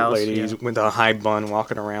saw of the house. A lady with a high bun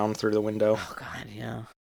walking around through the window. Oh god, yeah.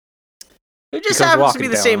 It just happens to be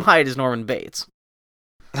the same height as Norman Bates.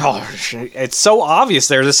 Oh, it's so obvious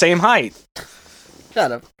they're the same height. Shut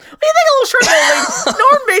up. What do you think a little shrunken old lady?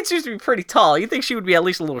 Norman Bates used to be pretty tall. You'd think she would be at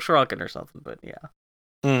least a little shrunken or something, but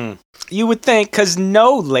yeah. You would think, because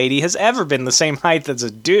no lady has ever been the same height as a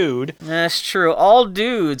dude. That's true. All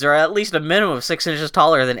dudes are at least a minimum of 6 inches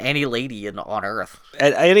taller than any lady on Earth.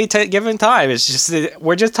 At any given time. It's just,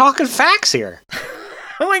 we're just talking facts here.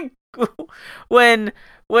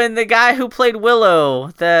 When the guy who played Willow,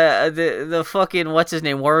 the fucking, what's his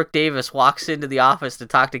name, Warwick Davis, walks into the office to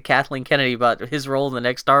talk to Kathleen Kennedy about his role in the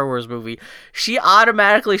next Star Wars movie, she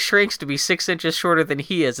automatically shrinks to be 6 inches shorter than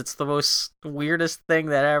he is. It's the most weirdest thing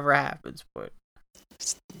that ever happens. But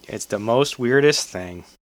it's the most weirdest thing.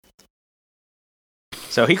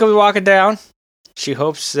 So he comes walking down. She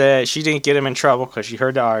hopes that she didn't get him in trouble because she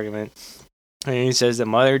heard the argument. And he says that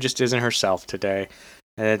mother just isn't herself today.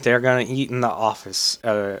 And that they're going to eat in the office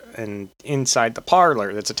and inside the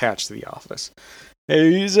parlor that's attached to the office.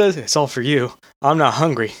 And he says, it's all for you. I'm not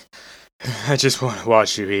hungry. I just want to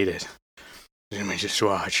watch you eat it. Let me just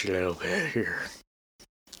watch a little bit here.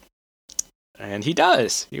 And he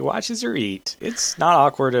does. He watches her eat. It's not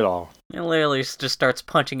awkward at all. He literally just starts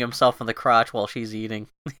punching himself in the crotch while she's eating.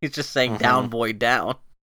 He's just saying, down, boy, down.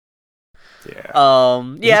 Yeah.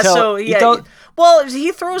 Well,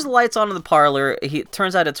 he throws the lights on in the parlor. It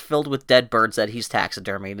turns out it's filled with dead birds that he's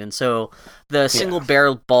taxidermied, and so the single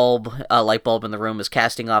barrel light bulb in the room is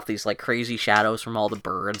casting off these like crazy shadows from all the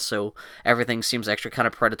birds. So everything seems extra kind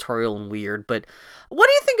of predatory and weird. But what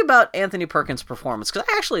do you think about Anthony Perkins' performance? Because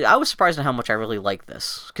I was surprised at how much I really like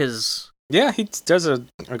this. Because yeah, he does a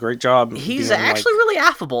great job. He's actually really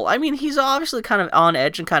affable. I mean, he's obviously kind of on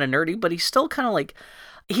edge and kind of nerdy, but he's still kind of like.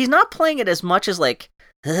 He's not playing it as much as like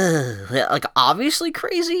obviously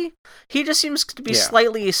crazy. He just seems to be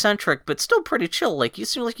slightly eccentric, but still pretty chill. Like you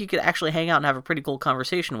seem like you could actually hang out and have a pretty cool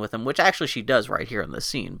conversation with him, which actually she does right here in this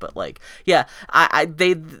scene. But like, yeah,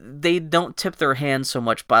 they don't tip their hand so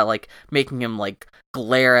much by like making him like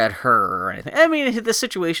glare at her or anything. I mean, the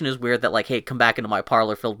situation is weird that like, hey, come back into my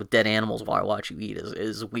parlor filled with dead animals while I watch you eat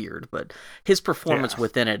is weird. But his performance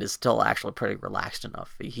within it is still actually pretty relaxed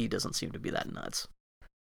enough. He doesn't seem to be that nuts.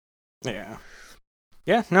 Yeah.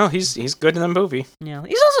 Yeah, no, he's good in the movie. Yeah,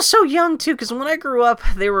 he's also so young, too, because when I grew up,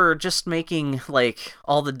 they were just making, like,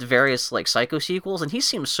 all the various, like, Psycho sequels, and he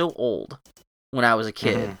seemed so old when I was a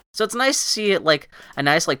kid. Mm-hmm. So it's nice to see it, like, a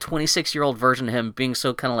nice, like, 26-year-old version of him being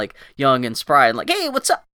so kind of, like, young and spry, and like, hey, what's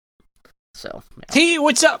up? So, yeah. Hey,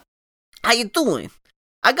 what's up? How you doing?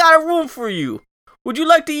 I got a room for you. Would you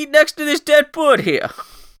like to eat next to this dead bird here?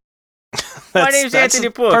 My name's Anthony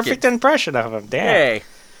Perkins. Perfect impression of him, damn. Hey.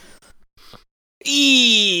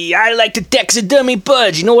 I like to taxidermy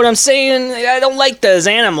buds, you know what I'm saying? I don't like those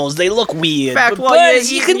animals, they look weird. In fact, but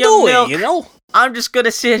buds, you can do it, you know? I'm just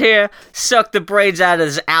gonna sit here, suck the brains out of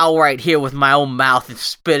this owl right here with my own mouth and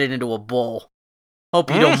spit it into a bowl.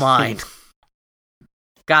 Hope you don't mind.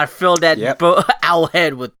 Gotta fill that owl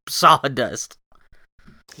head with sawdust.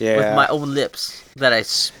 Yeah. With my own lips that I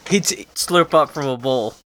slurp up from a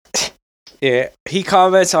bowl. Yeah, he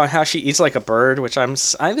comments on how she eats like a bird, which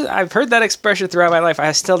I've heard that expression throughout my life.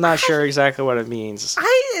 I'm still not sure exactly what it means.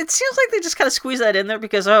 It seems like they just kind of squeeze that in there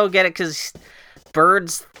because get it, because bird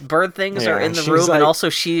things are in the room, and also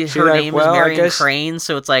her name is Marion Crane,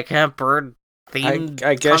 so it's like bird themed.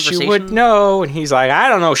 I guess you would know. And he's like, I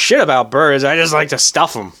don't know shit about birds. I just like to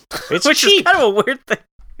stuff them. It's which cheap. is kind of a weird thing.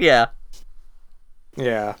 Yeah.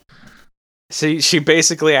 Yeah. She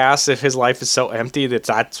basically asks if his life is so empty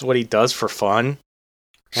that's what he does for fun.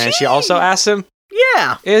 And she also asks him,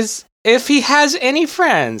 if he has any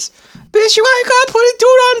friends. Bitch, you ain't gonna put a dude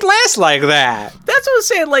on blast like that. That's what I'm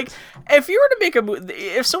saying. Like, if you were to make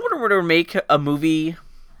if someone were to make a movie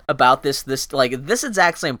about this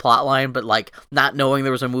exact same plot line, but like not knowing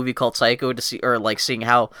there was a movie called Psycho to see, or like seeing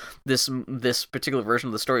how this particular version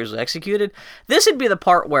of the story was executed, this would be the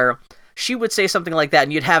part where she would say something like that,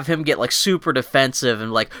 and you'd have him get like super defensive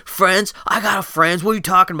and like, friends? I got a friends. What are you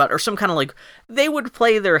talking about? Or some kind of like, they would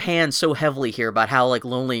play their hand so heavily here about how like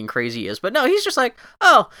lonely and crazy he is. But no, he's just like,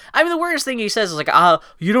 oh, I mean, the weirdest thing he says is like,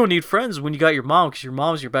 you don't need friends when you got your mom because your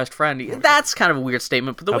mom's your best friend. That's kind of a weird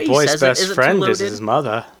statement, but the way he says it isn't too loaded. A boy's best friend is his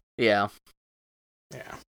mother. Yeah.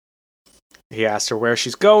 Yeah. He asks her where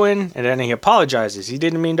she's going, and then he apologizes. He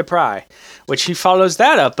didn't mean to pry. Which he follows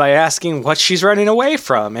that up by asking what she's running away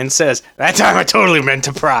from, and says, that time I totally meant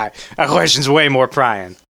to pry. That question's way more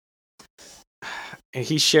prying. And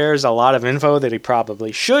he shares a lot of info that he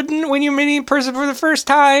probably shouldn't when you're meeting a person for the first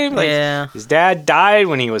time. Like, his dad died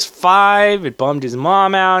when he was 5. It bummed his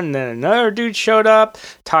mom out, and then another dude showed up,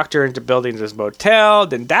 talked her into building this motel.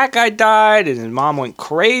 Then that guy died, and his mom went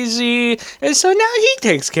crazy. And so now he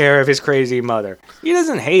takes care of his crazy mother. He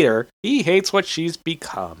doesn't hate her. He hates what she's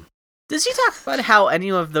become. Does he talk about how any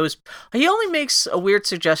of those... He only makes a weird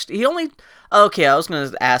suggestion. Okay, I was going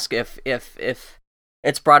to ask if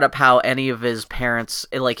it's brought up how any of his parents,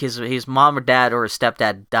 like his mom or dad or his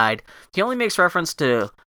stepdad died. He only makes reference to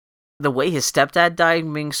the way his stepdad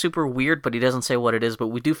died being super weird, but he doesn't say what it is, but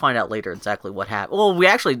we do find out later exactly what happened. Well,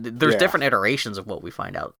 there's different iterations of what we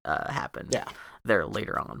find out happened there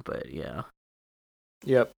later on, but yeah.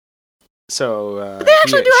 Yep. So but they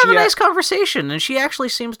actually do have a nice conversation, and she actually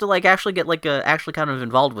seems to get actually kind of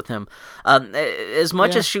involved with him. As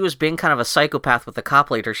much as she was being kind of a psychopath with the cop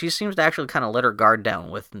later, she seems to actually kind of let her guard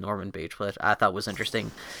down with Norman Bates, which I thought was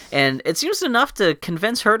interesting. And it seems enough to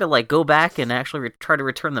convince her to like go back and actually try to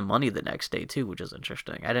return the money the next day too, which is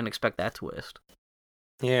interesting. I didn't expect that twist.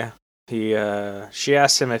 Yeah, she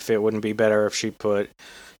asked him if it wouldn't be better if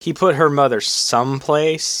he put her mother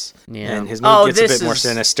someplace, and his mood gets a bit more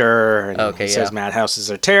sinister, and he says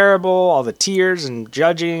madhouses are terrible, all the tears and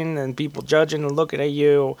judging, and people judging and looking at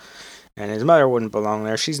you, and his mother wouldn't belong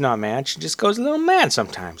there. She's not mad, she just goes a little mad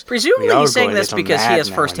sometimes. Presumably he's saying this because he has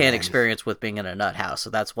first-hand experience with being in a nut house, so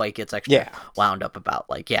that's why he gets extra wound up about,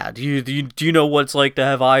 like, do you know what it's like to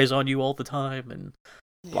have eyes on you all the time, and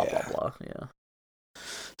blah, blah, blah,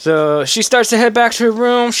 So she starts to head back to her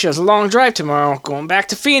room. She has a long drive tomorrow. Going back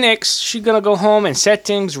to Phoenix. She's gonna go home and set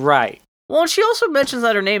things right. Well, and she also mentions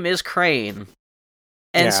that her name is Crane.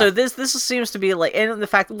 And so this seems to be like, and the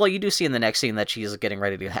fact, you do see in the next scene that she's getting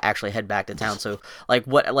ready to actually head back to town. So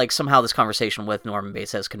somehow this conversation with Norman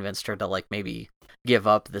Bates has convinced her to like maybe give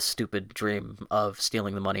up this stupid dream of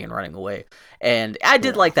stealing the money and running away. And I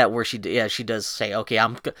did like that where she does say, okay,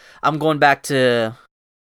 I'm going back to...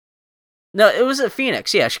 No, it was at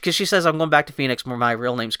Phoenix, because she says, I'm going back to Phoenix where my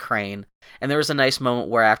real name's Crane. And there was a nice moment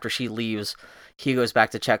where after she leaves, he goes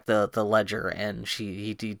back to check the ledger, and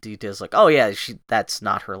he does like, oh yeah, that's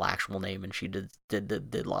not her actual name, and she did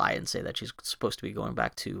lie and say that she's supposed to be going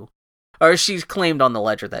back to... Or she's claimed on the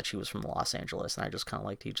ledger that she was from Los Angeles, and I just kind of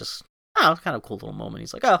liked, it's kind of a cool little moment.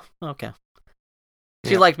 He's like, oh, okay.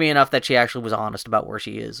 She liked me enough that she actually was honest about where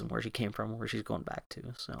she is and where she came from and where she's going back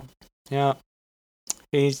to, so... Yeah.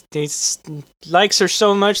 He likes her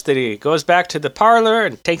so much that he goes back to the parlor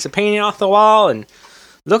and takes a painting off the wall and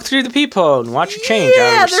look through the peephole and watch her change.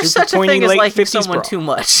 Yeah, there's such a thing as liking someone too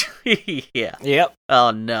much. Yeah. Yep.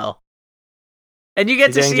 Oh no. And you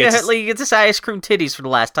get to see ice cream titties for the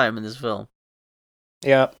last time in this film.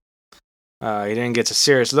 Yep. He then gets a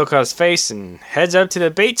serious look on his face and heads up to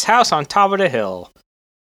the Bates house on top of the hill.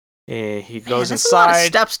 He goes inside. A lot of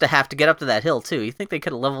steps to have to get up to that hill too. You think they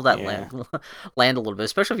could have leveled that land a little bit,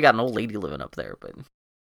 especially if you got an old lady living up there. But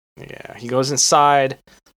yeah, he goes inside,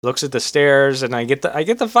 looks at the stairs, and I get the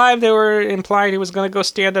vibe they were implying he was gonna go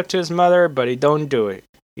stand up to his mother, but he don't do it.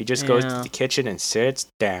 He just goes to the kitchen and sits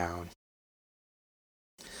down.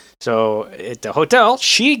 So at the hotel,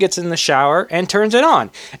 she gets in the shower and turns it on.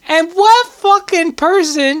 And what fucking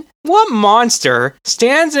person What monster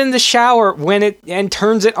stands in the shower and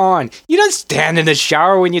turns it on? You don't stand in the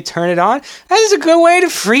shower when you turn it on. That is a good way to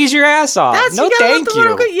freeze your ass off. Thank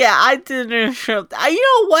you. Yeah, I didn't. You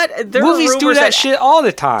know what? Movies do that shit all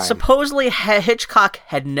the time. Supposedly, Hitchcock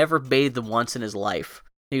had never bathed once in his life.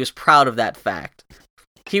 He was proud of that fact.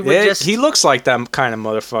 He looks like that kind of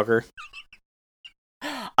motherfucker.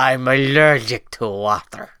 I'm allergic to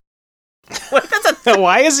water.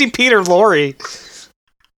 Why is he Peter Lorre?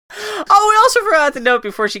 Oh, we also forgot to note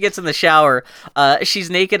before she gets in the shower, she's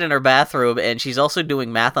naked in her bathrobe, and she's also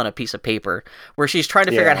doing math on a piece of paper, where she's trying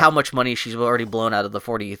to figure out how much money she's already blown out of the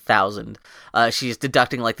 $40,000. She's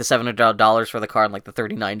deducting like the $700 for the car and like the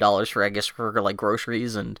 $39 for, I guess, for like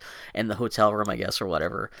groceries and the hotel room, I guess, or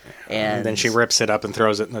whatever. And then she rips it up and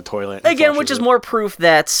throws it in the toilet. Again, which is more proof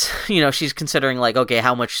that, she's considering like, okay,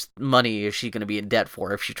 how much money is she going to be in debt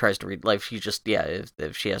for if she tries to read, like,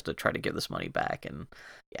 if she has to try to give this money back, and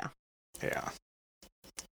yeah.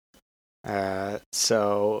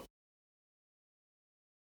 So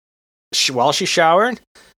while she's showering,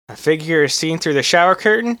 I figure seen through the shower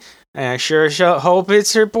curtain, and I sure hope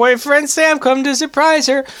it's her boyfriend Sam come to surprise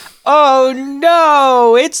her. Oh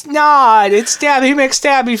no, it's not. It's Stabby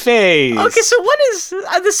McStabby Face. Okay, so what is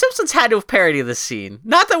The Simpsons had to have parodied this scene?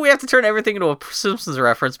 Not that we have to turn everything into a Simpsons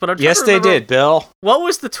reference, but I'm trying to remember, they did, Bill. What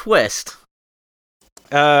was the twist?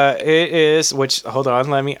 It is, hold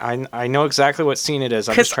on, I know exactly what scene it is.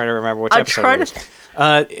 I'm just trying to remember which episode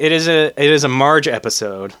it is. It is a Marge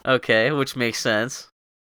episode. Okay, which makes sense.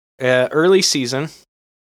 Early season.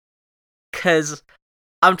 Because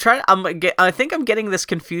I think I'm getting this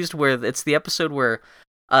confused where it's the episode where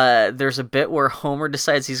there's a bit where Homer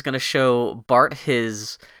decides he's going to show Bart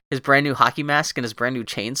his brand new hockey mask and his brand new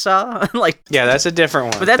chainsaw. Yeah, that's a different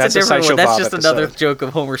one. But that's a different one. That's just another joke of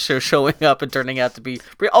Homer showing up and turning out to be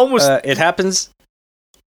almost. It happens.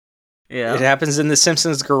 Yeah, it happens in the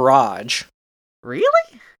Simpsons garage.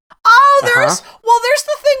 Really? Oh, there's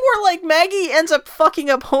the thing where like Maggie ends up fucking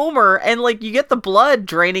up Homer, and like you get the blood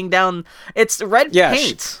draining down. It's red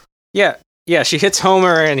paint. Yeah, she hits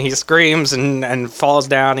Homer and he screams and falls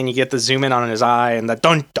down, and you get the zoom in on his eye and the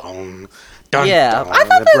dun dun. Yeah, I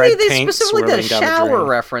thought they specifically did a shower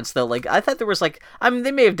reference though. Like I thought there was like, I mean,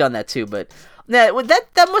 they may have done that too, but that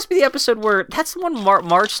must be the episode where that's the one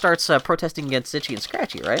Marge starts protesting against Itchy and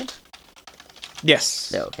Scratchy, right?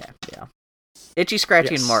 Yes. Oh, okay. Yeah. Itchy,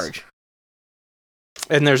 Scratchy, and Marge.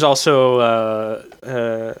 And there's also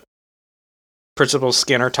Principal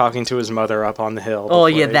Skinner talking to his mother up on the hill. Oh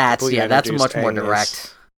yeah, that's much more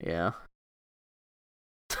direct. Yeah.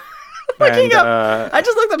 I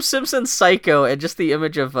just looked up Simpsons Psycho, and just the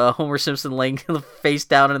image of Homer Simpson laying face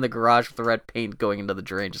down in the garage with the red paint going into the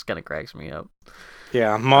drain just kind of cracks me up.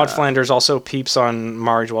 Yeah, Maud Flanders also peeps on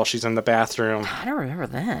Marge while she's in the bathroom. I don't remember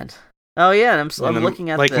that. Oh yeah, and I'm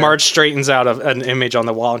looking at Marge straightens out an image on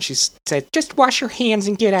the wall, and she said, "Just wash your hands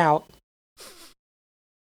and get out."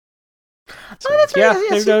 So, oh, that's right.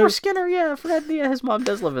 Yeah, Seymour Skinner. Yeah, I forgot. Yeah, his mom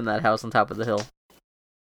does live in that house on top of the hill.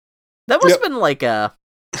 That must have been like a.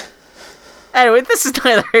 Anyway, this is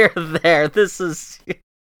neither here nor there. This is...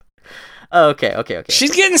 Okay.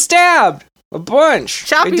 She's getting stabbed! A bunch!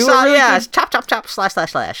 Choppy saw, yeah. Chop,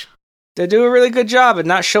 slash. They do a really good job at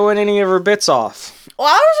not showing any of her bits off. Well,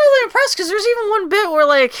 I was really impressed, because there's even one bit where,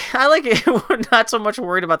 like, I like it, we're not so much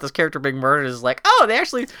worried about this character being murdered, as like, oh, they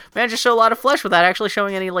actually managed to show a lot of flesh without actually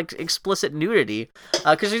showing any, like, explicit nudity.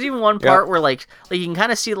 Because there's even one part where, like you can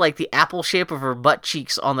kind of see, like, the apple shape of her butt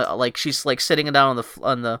cheeks on the, like, she's, like, sitting down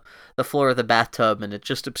on the floor of the bathtub, and it's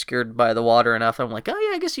just obscured by the water enough. I'm like, oh,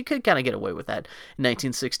 yeah, I guess you could kind of get away with that in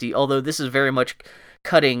 1960, although this is very much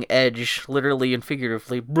cutting edge, literally and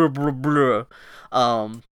figuratively.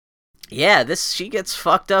 Yeah, she gets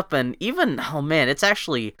fucked up, and even, oh man, it's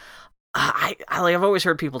actually, I've always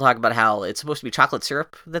heard people talk about how it's supposed to be chocolate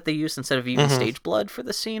syrup that they use instead of even stage blood for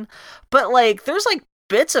the scene, but like, there's like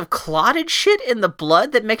bits of clotted shit in the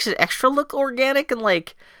blood that makes it extra look organic and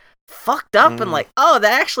like fucked up, and like, oh,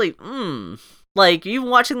 that actually, like, even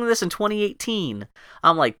watching this in 2018,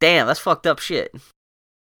 I'm like, damn, that's fucked up shit.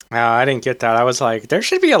 No, I didn't get that. I was like, there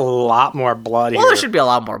should be a lot more blood here. Well, there should be a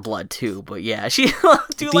lot more blood, too. But yeah,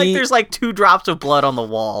 there's like 2 drops of blood on the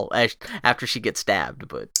wall after she gets stabbed.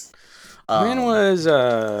 But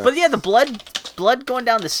But yeah, the blood going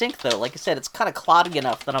down the sink, though, like I said, it's kind of clotting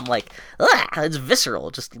enough that I'm like, it's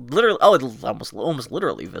visceral. Just literally, it's almost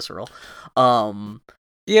literally visceral.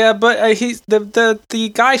 Yeah, but he's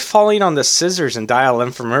the guy falling on the scissors in Dial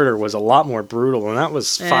M for Murder was a lot more brutal, and that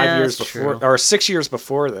was 5 years before, or 6 years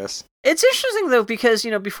before this. It's interesting though, because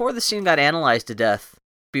before the scene got analyzed to death,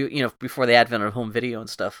 before the advent of home video and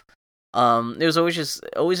stuff, It was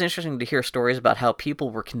always interesting to hear stories about how people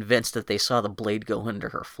were convinced that they saw the blade go into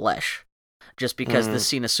her flesh, just because this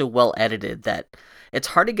scene is so well edited that it's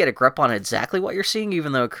hard to get a grip on exactly what you're seeing,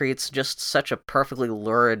 even though it creates just such a perfectly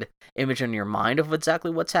lurid image in your mind of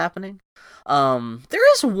exactly what's happening.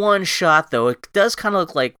 There is one shot though; it does kind of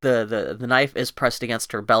look like the knife is pressed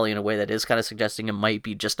against her belly in a way that is kind of suggesting it might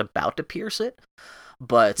be just about to pierce it.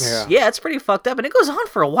 But yeah, it's pretty fucked up, and it goes on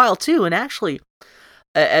for a while too. And actually,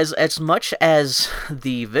 as much as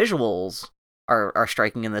the visuals are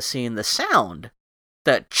striking in the scene, the sound,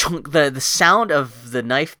 the sound of the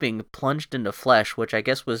knife being plunged into flesh, which I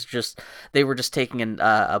guess was just they were just taking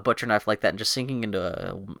a butcher knife like that and just sinking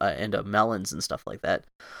into melons and stuff like that.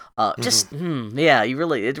 Yeah,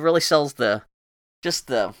 it really sells the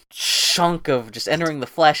chunk of just entering the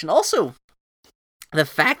flesh, and also the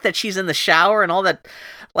fact that she's in the shower and all that,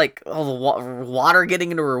 like, all the water getting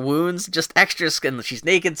into her wounds, just extra skin. She's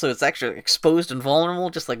naked, so it's extra exposed and vulnerable.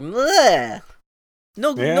 Just like, bleh.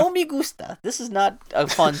 No me gusta. This is not a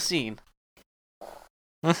fun scene.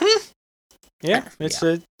 Yeah, it's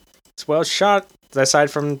well shot. Aside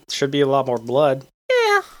from, should be a lot more blood.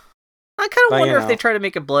 Yeah. I kind of wonder if they try to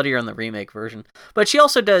make it bloodier in the remake version. But she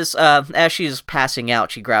also does, as she's passing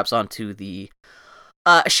out, she grabs onto the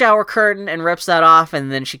shower curtain and rips that off,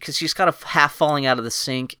 and then she's kind of half falling out of the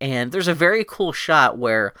sink, and there's a very cool shot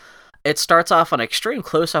where it starts off on extreme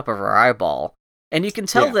close-up of her eyeball, and you can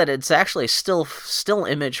tell that it's actually still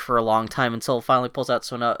image for a long time until it finally pulls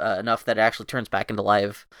out enough that it actually turns back into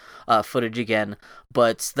live footage again.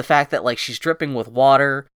 But the fact that, like, she's dripping with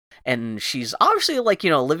water, and she's obviously, like,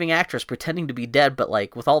 a living actress pretending to be dead, but,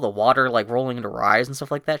 like, with all the water, like, rolling into her eyes and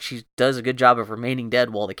stuff like that, she does a good job of remaining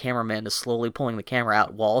dead while the cameraman is slowly pulling the camera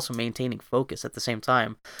out while also maintaining focus at the same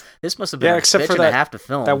time. This must have been a bitch and a half to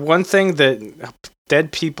film. That one thing that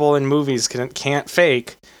dead people in movies can't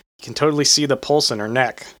fake, you can totally see the pulse in her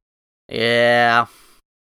neck. Yeah.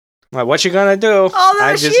 Like, what you gonna do?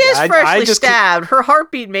 Although she is freshly stabbed, her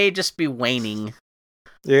heartbeat may just be waning.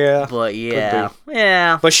 Yeah. But yeah.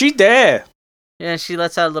 But she dead. Yeah, she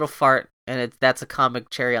lets out a little fart, and that's a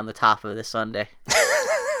comic cherry on the top of this sundae.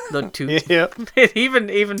 The two. Yeah.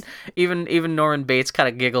 even Norman Bates kind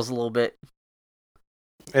of giggles a little bit.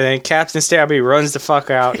 And then Captain Stabby runs the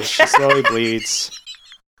fuck out, and she slowly bleeds.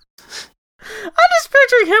 I'm just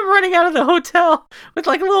picturing him running out of the hotel with,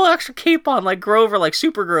 like, a little extra cape on, like Grover, like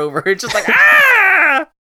Super Grover. It's just like, ah!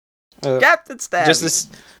 Captain Stabby.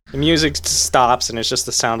 The music stops, and it's just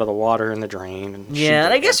the sound of the water in the drain.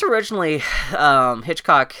 And I guess originally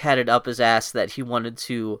Hitchcock had it up his ass that he wanted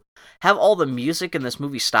to have all the music in this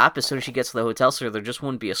movie stop as soon as she gets to the hotel, so there just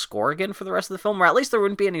wouldn't be a score again for the rest of the film, or at least there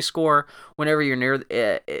wouldn't be any score whenever you're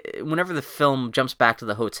whenever the film jumps back to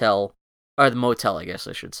the hotel, or the motel, I guess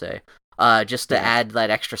I should say. Just to add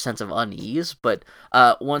that extra sense of unease. But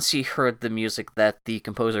once he heard the music that the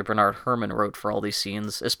composer Bernard Herrmann wrote for all these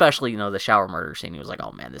scenes, especially, the shower murder scene, he was like,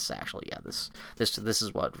 oh man, this actually, this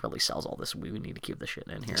is what really sells all this. We need to keep this shit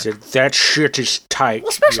in here. He said, that shit is tight.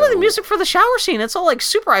 Well, especially the music for the shower scene. It's all, like,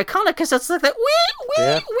 super iconic, because that's like that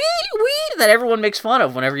wee that everyone makes fun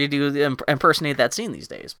of whenever you do impersonate that scene these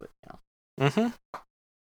days. But,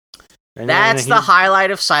 That's the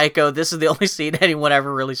highlight of Psycho. This is the only scene anyone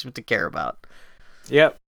ever really seems to care about.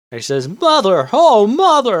 Yep. He says, mother,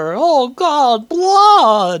 oh God,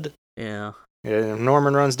 blood. Yeah.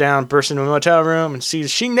 Norman runs down, bursts into a motel room, and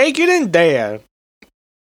sees she naked and dead.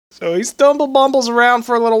 So he bumbles around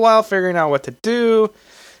for a little while, figuring out what to do.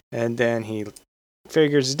 And then he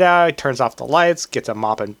figures it out. He turns off the lights, gets a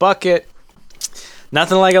mop and bucket.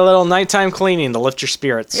 Nothing like a little nighttime cleaning to lift your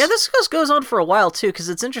spirits. Yeah, this goes on for a while, too, because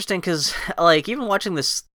it's interesting, because, like, even watching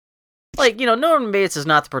this, like, Norman Bates is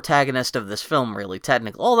not the protagonist of this film, really,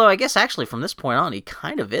 technically. Although, I guess, actually, from this point on, he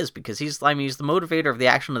kind of is, because he's the motivator of the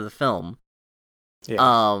action of the film.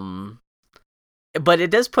 Yeah. But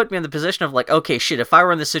it does put me in the position of, like, okay, shit, if I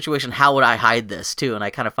were in this situation, how would I hide this, too? And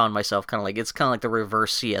I kind of found myself kind of like, it's kind of like the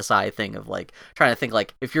reverse CSI thing of, like, trying to think,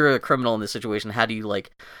 like, if you're a criminal in this situation, how do you,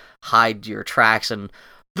 like, hide your tracks?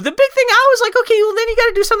 But the big thing, I was like, okay, well then you got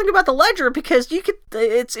to do something about the ledger, because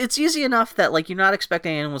it's easy enough that, like, you're not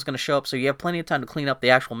expecting anyone's going to show up, so you have plenty of time to clean up the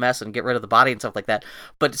actual mess and get rid of the body and stuff like that.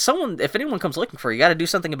 But if anyone comes looking for you, got to do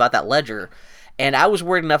something about that ledger. And I was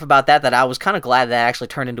worried enough about that I was kind of glad that actually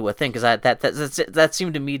turned into a thing, because that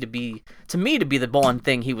seemed to me to be the one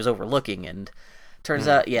thing he was overlooking, and turns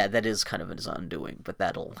out, that is kind of his undoing, but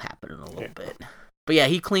that'll happen in a little bit. But yeah,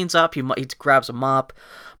 he cleans up, he grabs a mop,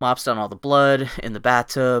 mops down all the blood in the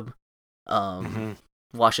bathtub,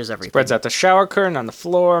 washes everything. Spreads out the shower curtain on the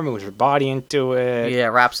floor, moves her body into it. Yeah,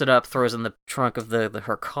 wraps it up, throws in the trunk of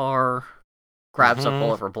her car. grabs up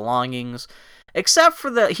all of her belongings. Except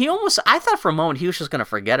for I thought for a moment he was just going to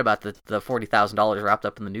forget about the $40,000 wrapped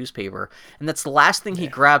up in the newspaper. And that's the last thing he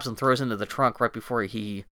grabs and throws into the trunk right before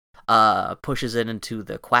he pushes it into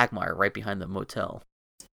the quagmire right behind the motel.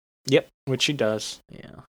 Yep, which he does.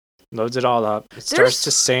 Yeah. Loads it all up. It starts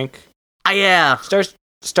to sink. Yeah.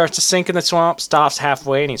 Starts to sink in the swamp, stops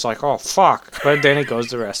halfway, and he's like, oh, fuck. But then it goes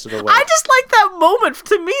the rest of the way. I just like that moment.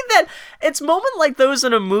 To me, that it's moments like those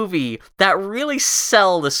in a movie that really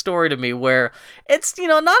sell the story to me, where it's,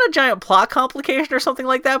 not a giant plot complication or something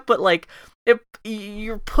like that, but like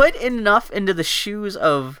you're put enough into the shoes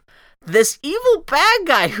of this evil bad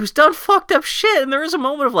guy who's done fucked up shit, and there is a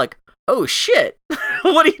moment of like, oh shit,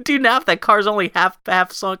 what do you do now if that car's only half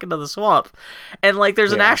sunk into the swamp? And like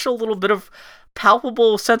there's an actual little bit of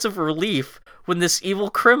palpable sense of relief when this evil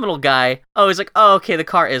criminal guy, he's like, oh, okay, the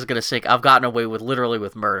car is gonna sink. I've gotten away with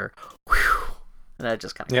murder. Whew. And that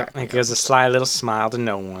just kind of it gives a sly little smile to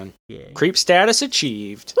no one. Yeah. Creep status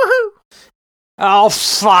achieved. Woohoo! Oh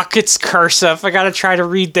fuck, it's cursive. I gotta try to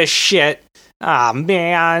read this shit. Ah,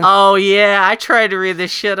 man. Oh yeah, I tried to read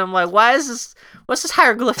this shit. I'm like, what's this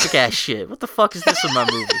hieroglyphic ass shit? What the fuck is this in my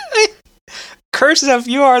movie? Cursive,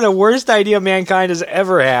 you are the worst idea mankind has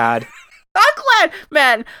ever had. I'm glad,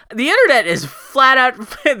 man. The internet is flat out.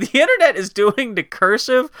 The internet is doing to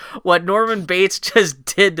cursive what Norman Bates just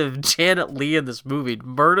did to Janet Leigh in this movie.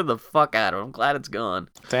 Murder the fuck out of him. I'm glad it's gone.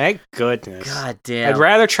 Thank goodness. God damn. I'd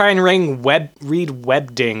rather try and read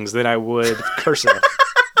web dings than I would cursive.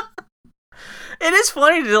 It is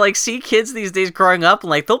funny to like see kids these days growing up and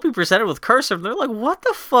like they'll be presented with cursive and they're like, "What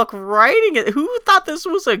the fuck, writing it? Who thought this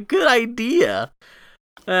was a good idea?"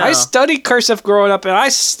 I studied cursive growing up, and I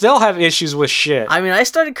still have issues with shit. I mean, I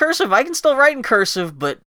studied cursive. I can still write in cursive,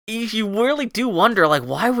 but you really do wonder, like,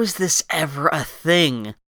 why was this ever a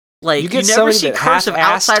thing? Like, you never see cursive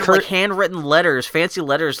outside of like handwritten letters, fancy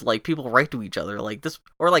letters, like people write to each other, like this,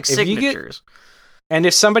 or like signatures. And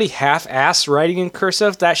if somebody half-assed writing in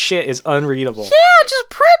cursive, that shit is unreadable. Yeah, just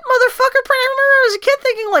print, motherfucker, print. I remember as a kid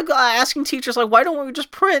thinking, like, asking teachers, like, why don't we just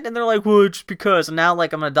print? And they're like, well, just because. And now,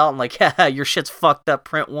 like, I'm an adult, I'm like, yeah, your shit's fucked up,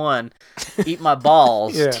 print one. Eat my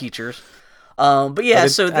balls, teachers. But yeah,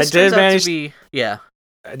 so this turns out to be,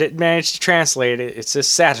 I did manage to translate it. It says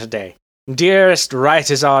Saturday. Dearest, right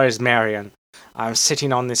as ours, Marion. I'm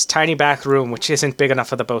sitting on this tiny back room which isn't big enough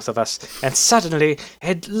for the both of us, and suddenly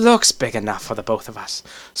it looks big enough for the both of us.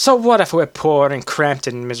 So what if we're poor and cramped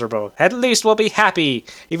and miserable? At least we'll be happy,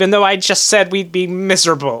 even though I just said we'd be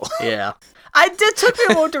miserable. Yeah. It took me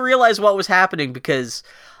a moment to realize what was happening because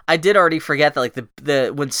I did already forget that like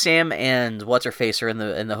the when Sam and what's-her-face are in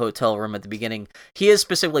the hotel room at the beginning, he is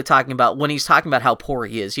specifically talking about when he's talking about how poor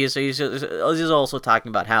he is. He's also talking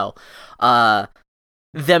about how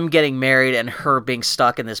them getting married and her being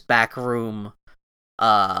stuck in this back room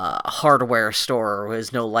hardware store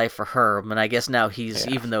is no life for her. And I guess now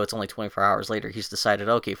even though it's only 24 hours later, he's decided,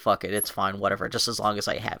 okay, fuck it, it's fine, whatever, just as long as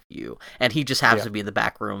I have you. And he just happens to be in the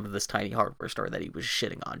back room of this tiny hardware store that he was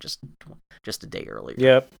shitting on just a day earlier.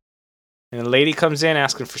 Yep. And a lady comes in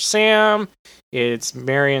asking for Sam. It's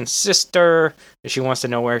Marion's sister, and she wants to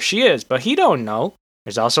know where she is, but he don't know.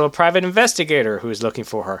 There's also a private investigator who is looking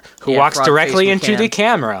for her, who walks directly into the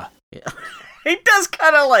camera. Yeah. He does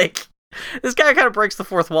kind of like... This guy kind of breaks the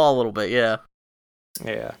fourth wall a little bit, yeah.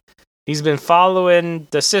 Yeah. He's been following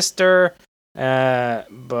the sister,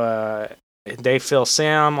 but they fill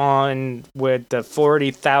Sam on with the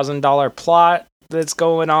 $40,000 plot that's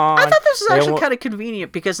going on. I thought this was actually kind of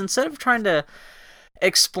convenient, because instead of trying to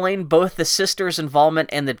explain both the sister's involvement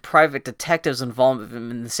and the private detective's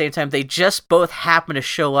involvement at the same time, they just both happen to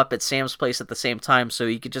show up at Sam's place at the same time, so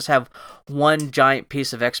you could just have one giant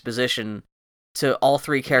piece of exposition to all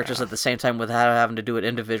three characters at the same time without having to do it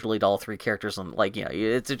individually to all three characters. And like,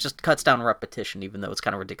 it just cuts down repetition, even though it's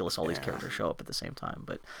kind of ridiculous all these characters show up at the same time.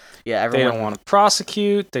 But yeah, they don't want to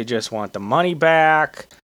prosecute, they just want the money back.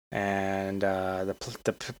 And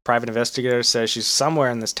the private investigator says she's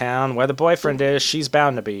somewhere in this town. Where the boyfriend is, she's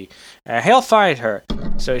bound to be. He'll find her.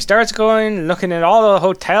 So he starts going, looking at all the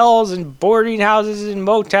hotels and boarding houses and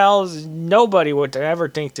motels. Nobody would ever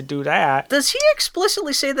think to do that. Does he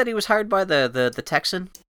explicitly say that he was hired by the Texan?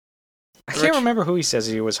 I can't remember who he says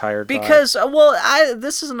he was hired by. Because,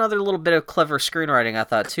 this is another little bit of clever screenwriting, I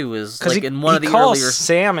thought, too, is like in one of the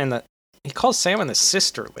earlier... He calls Sam and the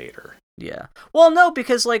sister later. Yeah. Well, no,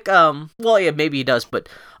 because, like, maybe he does, but,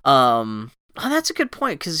 that's a good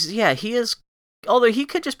point, because, yeah, he is, although he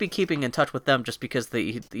could just be keeping in touch with them just because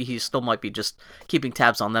he still might be just keeping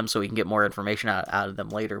tabs on them so he can get more information out of them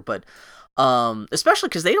later, but, especially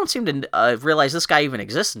because they don't seem to realize this guy even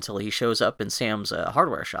exists until he shows up in Sam's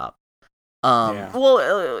hardware shop.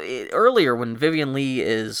 Well, earlier when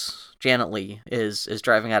Janet Leigh is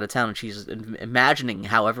driving out of town and she's imagining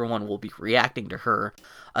how everyone will be reacting to her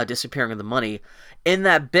disappearing of the money, in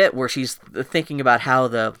that bit where she's thinking about how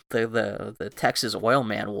the Texas oil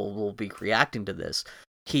man will be reacting to this,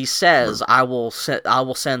 he says, I will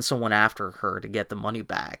send someone after her to get the money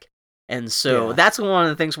back. And so that's one of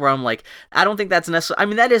the things where I'm like, I don't think that's necessary. I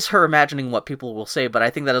mean, that is her imagining what people will say, but I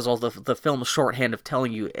think that is also the film's shorthand of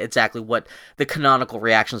telling you exactly what the canonical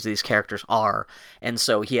reactions of these characters are. And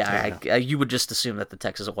so, you would just assume that the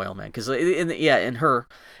Texas oil man, because in her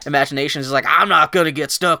imagination, she's like, I'm not going to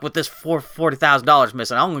get stuck with this $40,000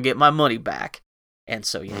 missing. I'm going to get my money back. And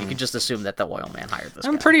so, you can just assume that the oil man hired this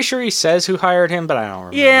guy. I'm pretty sure he says who hired him, but I don't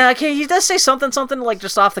remember. Yeah, okay, he does say something like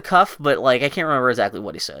just off the cuff, but like I can't remember exactly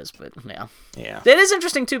what he says, but yeah. Yeah. It is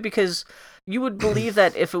interesting too because you would believe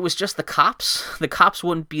that if it was just the cops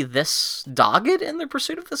wouldn't be this dogged in their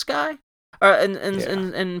pursuit of this guy. Or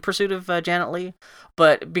in pursuit of Janet Leigh,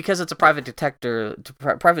 but because it's a private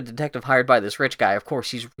detective hired by this rich guy, of course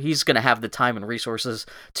he's gonna have the time and resources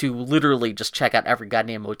to literally just check out every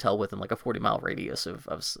goddamn motel within like a 40-mile radius of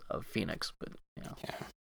Phoenix. But yeah,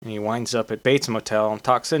 and he winds up at Bates Motel and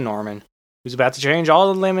talks to Norman, who's about to change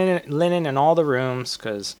all the linen in all the rooms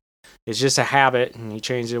because it's just a habit, and he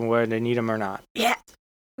changes them whether they need them or not. Yeah.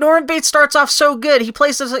 Norman Bates starts off so good. He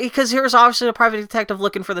plays this because here's obviously a private detective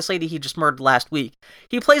looking for this lady he just murdered last week.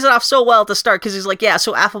 He plays it off so well at the start because he's like, yeah,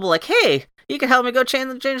 so affable, like, hey, you can help me go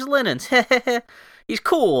change the linens. He's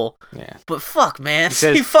cool. Yeah. But fuck, man,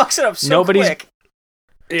 he fucks it up so quick.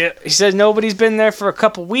 Yeah, he says nobody's been there for a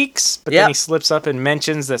couple weeks, but then he slips up and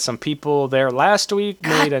mentions that some people there last week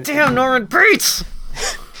damn, Norman Bates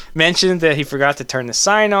mentioned that he forgot to turn the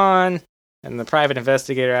sign on. And the private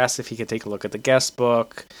investigator asks if he could take a look at the guest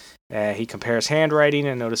book. He compares handwriting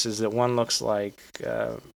and notices that one looks like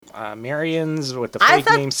Marion's with the fake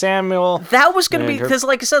name Samuel. That was going to be, because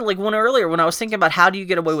like I said, like when I was thinking about how do you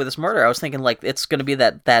get away with this murder, I was thinking like it's going to be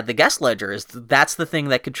that the guest ledger that's the thing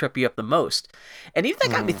that could trip you up the most. And even that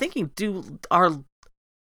got me thinking, are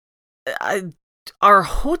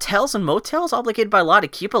hotels and motels obligated by law to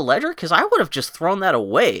keep a ledger? Because I would have just thrown that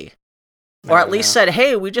away. Or at least said,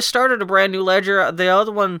 hey, we just started a brand new ledger. The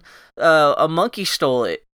other one, a monkey stole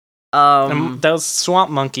it. Those swamp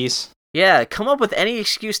monkeys. Yeah, come up with any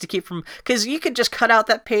excuse to keep from... Because you could just cut out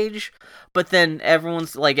that page, but then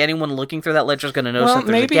everyone's, like, anyone looking through that ledger is going to notice that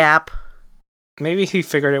there's a gap. Maybe he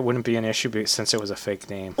figured it wouldn't be an issue since it was a fake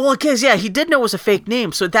name. Well, because, he did know it was a fake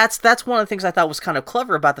name, so that's one of the things I thought was kind of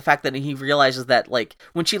clever about the fact that he realizes that, like,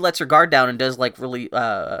 when she lets her guard down and does, like, really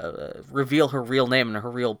reveal her real name and her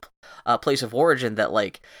real place of origin, that,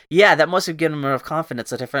 like, that must have given him enough confidence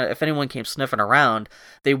that if anyone came sniffing around,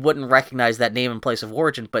 they wouldn't recognize that name and place of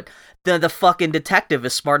origin, but the fucking detective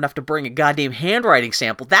is smart enough to bring a goddamn handwriting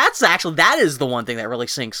sample. That is the one thing that really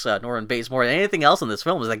sinks Norman Bates more than anything else in this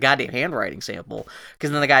film is that goddamn handwriting sample.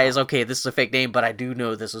 Because then the guy is, okay, this is a fake name, but I do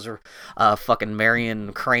know this is fucking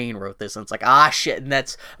Marion Crane wrote this, and it's like, shit, and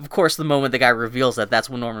that's, of course, the moment the guy reveals that's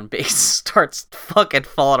when Norman Bates starts fucking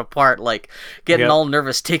falling apart, like, getting all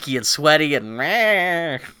nervous, ticky, and sweaty,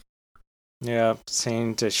 and yeah,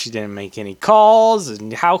 saying that she didn't make any calls,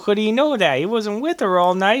 and how could he know that? He wasn't with her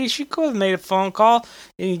all night. She could have made a phone call.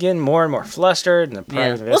 And he's getting more and more flustered, and the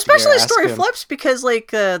private well, especially the story flips because, like,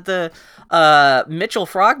 the Mitchell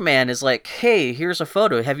Frogman is like, hey, here's a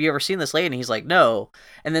photo. Have you ever seen this lady? And he's like, no.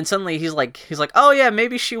 And then suddenly he's like, oh yeah,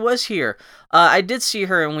 maybe she was here. I did see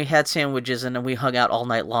her, and we had sandwiches, and then we hung out all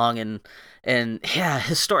night long, and yeah,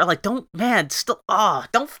 his story, like, don't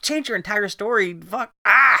change your entire story. Fuck,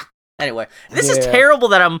 Anyway, this is terrible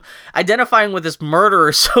that I'm identifying with this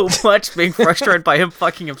murderer so much, being frustrated by him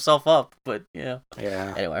fucking himself up. But yeah.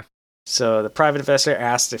 Anyway, so the private investigator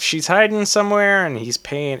asks if she's hiding somewhere, and is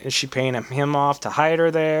she paying him off to hide her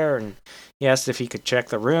there? And he asked if he could check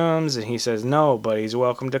the rooms, and he says no, but he's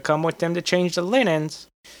welcome to come with them to change the linens.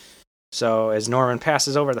 So as Norman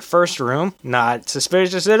passes over the first room, not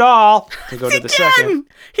suspicious at all, to go to the second.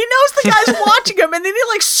 He knows the guy's watching him, and then he,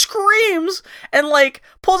 like, screams and, like,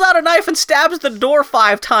 pulls out a knife and stabs the door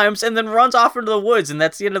 5 times and then runs off into the woods, and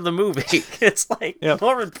that's the end of the movie. It's like,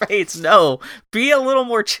 Norman Bates, no, be a little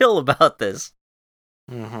more chill about this.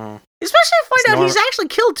 Mm-hmm. Especially if I find out he's actually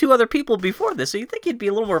killed 2 other people before this, so you'd think he'd be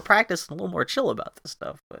a little more practiced and a little more chill about this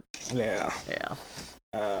stuff. But yeah.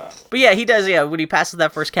 But yeah, he does. Yeah, when he passes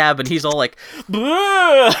that first cab, and he's all like,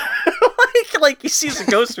 like he sees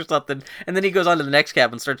a ghost or something, and then he goes on to the next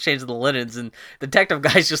cab and starts changing the linens, and the detective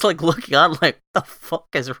guy's just like looking on, like, what the fuck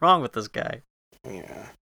is wrong with this guy? Yeah.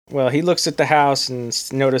 Well, he looks at the house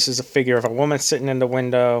and notices a figure of a woman sitting in the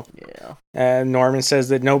window. Yeah. And Norman says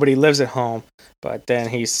that nobody lives at home. But then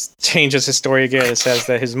he changes his story again and says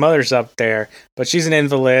that his mother's up there. But she's an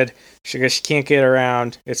invalid. She can't get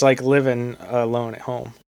around. It's like living alone at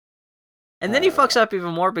home. And then he fucks up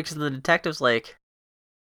even more because the detective's like...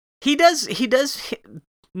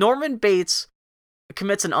 Norman Bates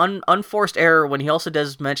commits an unforced error when he also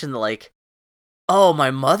does mention that, like, oh, my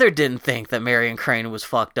mother didn't think that Marion Crane was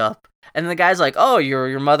fucked up. And the guy's like, oh,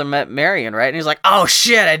 your mother met Marion, right? And he's like, oh,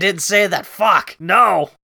 shit, I didn't say that. Fuck, no.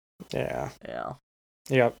 Yeah. Yeah.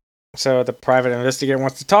 Yep. So the private investigator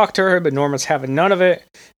wants to talk to her, but Norman's having none of it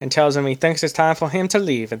and tells him he thinks it's time for him to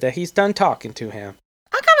leave and that he's done talking to him.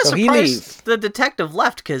 I'm kind of surprised the detective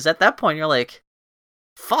left, because at that point you're like,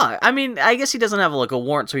 fuck. I mean, I guess he doesn't have like a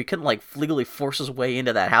warrant, so he couldn't like legally force his way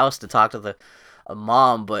into that house to talk to the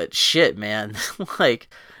mom, but shit, man.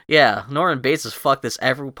 Like, yeah, Norman Bates has fucked this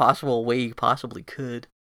every possible way he possibly could.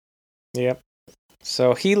 Yep.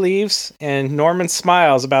 So he leaves, and Norman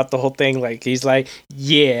smiles about the whole thing. Like, he's like,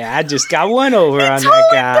 yeah, I just got one over on totally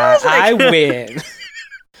that guy. I like... win.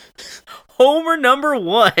 Homer number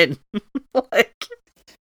one. Like,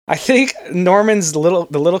 I think Norman's the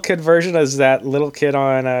little kid version is that little kid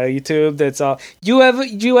on YouTube that's all, you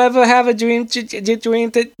ever have a dream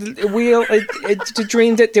dream that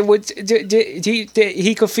dream that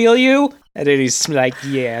he could feel you, and then he's like,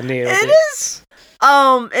 yeah, nailed it. It is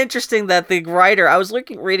interesting that the writer, I was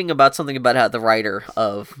reading about something about how the writer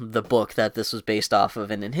of the book that this was based off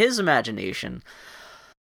of, and in his imagination,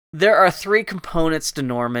 there are three components to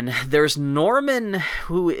Norman. There's Norman,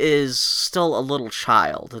 who is still a little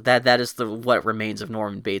child. That is what remains of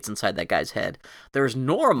Norman Bates inside that guy's head. There's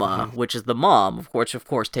Norma, which is the mom, which of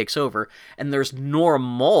course takes over. And there's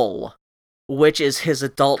Normal, which is his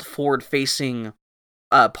adult forward-facing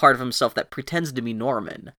part of himself that pretends to be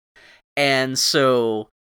Norman. And so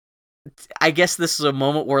I guess this is a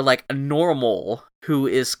moment where, like, a Normal, who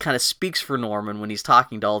is kind of speaks for Norman when he's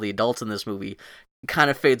talking to all the adults in this movie,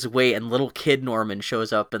 kind of fades away, and little kid Norman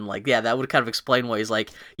shows up, and like, yeah, that would kind of explain why he's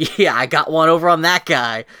like, yeah, I got one over on that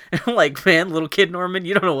guy. And I'm like, man, little kid Norman,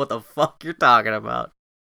 you don't know what the fuck you're talking about.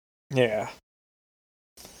 Yeah.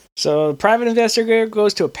 So the private investigator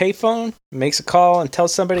goes to a payphone, makes a call, and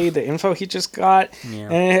tells somebody the info he just got.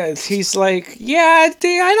 Yeah. And he's like, yeah,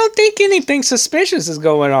 I don't think anything suspicious is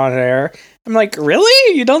going on there. I'm like,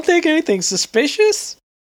 really? You don't think anything suspicious?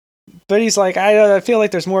 But he's like, I feel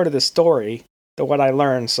like there's more to the story than what I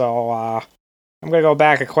learned, so I'm going to go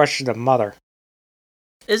back and question the mother.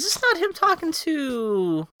 Is this not him talking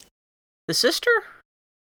to the sister?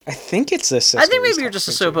 I think it's the sister. I think maybe you're just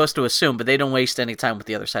supposed to assume, but they don't waste any time with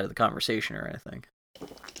the other side of the conversation or anything.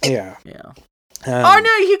 Yeah. Yeah. Oh,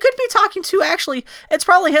 no, he could be talking to, actually, it's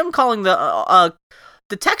probably him calling the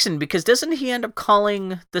Texan, because doesn't he end up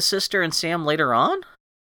calling the sister and Sam later on?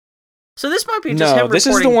 So this might be just him this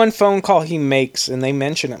is the one phone call he makes, and they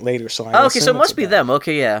mention it later, so okay, so it must be them.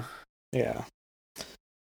 Okay, yeah. Yeah.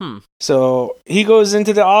 So he goes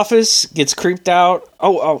into the office, gets creeped out.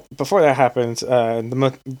 Oh, before that happens,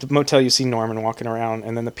 the motel, you see Norman walking around,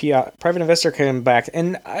 and then the private investigator came back.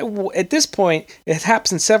 And at this point, it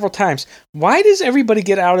happens several times. Why does everybody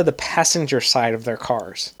get out of the passenger side of their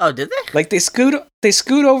cars? Oh, did they? Like, they scoot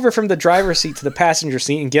over from the driver's seat to the passenger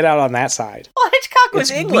seat and get out on that side. Well, Hitchcock was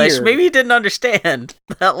English. Weird. Maybe he didn't understand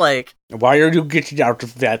that, like... Why are you getting out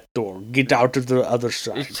of that door? Get out of the other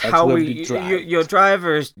side. It's how your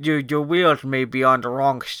drivers, your wheels may be on the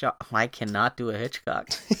wrong side. I cannot do a Hitchcock.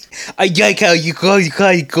 I like how you call you.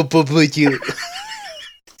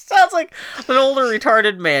 Sounds like an older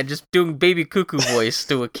retarded man just doing baby cuckoo voice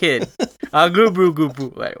to a kid.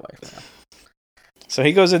 Anyway. So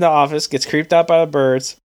he goes in the office, gets creeped out by the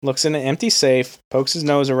birds, looks in an empty safe, pokes his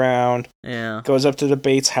nose around, goes up to the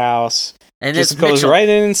Bates house, and just goes right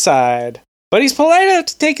inside. But he's polite enough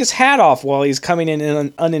to take his hat off while he's coming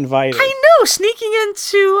in uninvited. I know, sneaking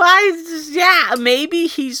into, maybe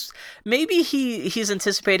he's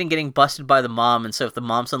anticipating getting busted by the mom, and so if the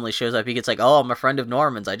mom suddenly shows up, he gets like, oh, I'm a friend of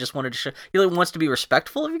Norman's, I just wanted to he wants to be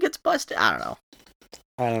respectful if he gets busted? I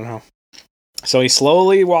don't know. So he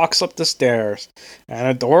slowly walks up the stairs, and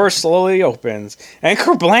a door slowly opens, and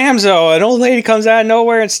kerblamzo, an old lady comes out of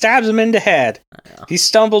nowhere and stabs him in the head. He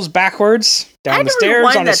stumbles backwards down the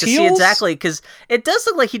stairs on his heels. See exactly, because it does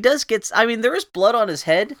look like he does get... I mean, there is blood on his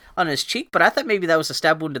head, on his cheek, but I thought maybe that was a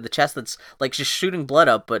stab wound to the chest that's, like, just shooting blood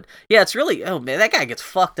up. But, yeah, it's really... Oh, man, that guy gets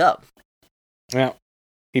fucked up. Yeah.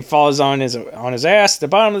 He falls on his ass at the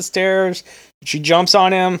bottom of the stairs. She jumps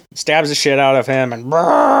on him, stabs the shit out of him,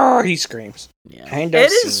 and he screams. Yeah.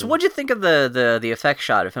 It is. What'd you think of the effect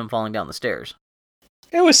shot of him falling down the stairs?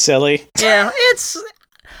 It was silly. Yeah,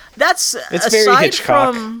 that's very aside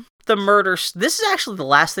Hitchcock. from the murder. This is actually the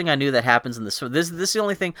last thing I knew that happens in this. This is the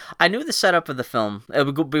only thing I knew. The setup of the film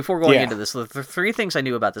before going into this. The three things I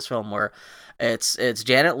knew about this film were, it's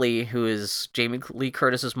Janet Leigh, who is Jamie Lee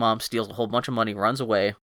Curtis's mom, steals a whole bunch of money, runs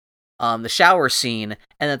away. The shower scene,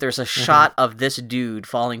 and that there's a shot of this dude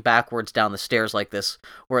falling backwards down the stairs like this,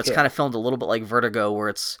 where it's kind of filmed a little bit like Vertigo, where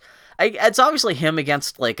it's obviously him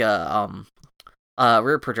against like a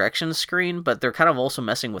rear projection screen, but they're kind of also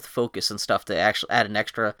messing with focus and stuff to actually add an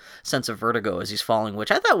extra sense of vertigo as he's falling,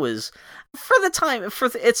 which I thought was, for the time,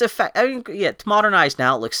 its effect. I mean, yeah, modernized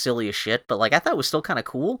now it looks silly as shit, but like I thought it was still kind of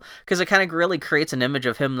cool because it kind of really creates an image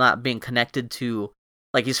of him not being connected to,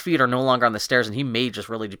 like his feet are no longer on the stairs, and he may just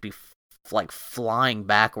really be like flying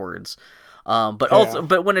backwards.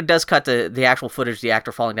 But when it does cut to the actual footage, the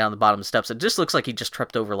actor falling down the bottom of the steps, it just looks like he just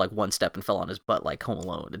tripped over like one step and fell on his butt like Home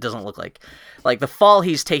Alone. It doesn't look like the fall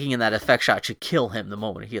he's taking in that effect shot should kill him the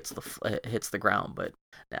moment he hits the ground. But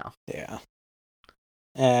now, yeah.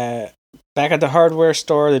 Back at the hardware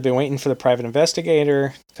store, they've been waiting for the private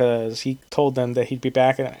investigator because he told them that he'd be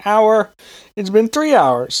back in an hour. It's been 3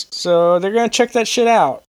 hours, so they're gonna check that shit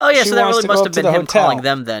out. Oh yeah, She so that wants really to must go have to been the him hotel. calling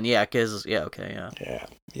them then. Yeah, because okay, yeah.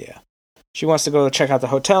 Yeah. She wants to go check out the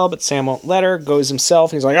hotel, but Sam won't let her. Goes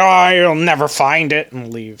himself. He's like, "Oh, you'll never find it,"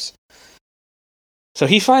 and leaves. So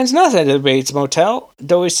he finds nothing at the Bates Motel.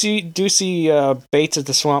 Though we see Bates at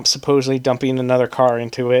the swamp supposedly dumping another car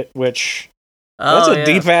into it, which that's a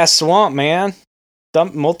deep ass swamp, man.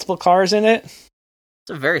 Dump multiple cars in it. It's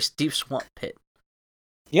a very deep swamp pit.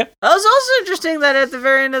 Yep. It was also interesting that at the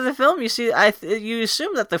very end of the film, you see, you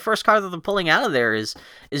assume that the first car that they're pulling out of there is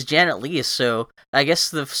Janet Leigh. So I guess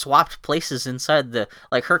they've swapped places inside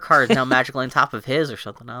her car is now magically on top of his or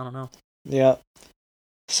something. I don't know. Yeah.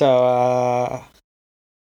 So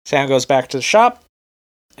Sam goes back to the shop,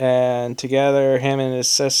 and together him and his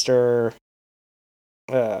sister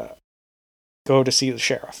go to see the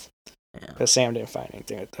sheriff. Because Sam didn't find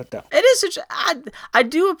anything at the hotel. It is I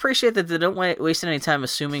do appreciate that they don't waste any time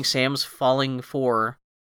assuming Sam's falling for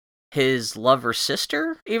his lover's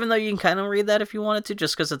sister, even though you can kind of read that if you wanted to,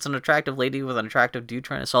 just because it's an attractive lady with an attractive dude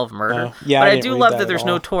trying to solve murder. Yeah, but I I do love that there's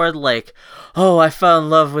no toward like, oh, I fell in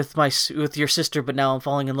love with your sister, but now I'm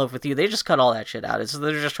falling in love with you. They just cut all that shit out.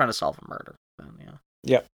 They're just trying to solve a murder. Yeah.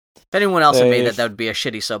 Yep. If anyone else had made that would be a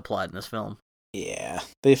shitty subplot in this film. Yeah.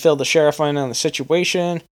 They filled the sheriff in on the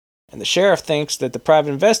situation. And the sheriff thinks that the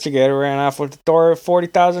private investigator ran off with the door of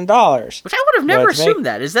 $40,000. Which I would have never assumed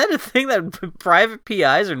that. Is that a thing that private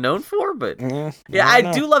PIs are known for? But yeah,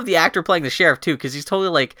 I do love the actor playing the sheriff too, because he's totally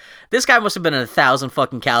like, this guy must have been in 1,000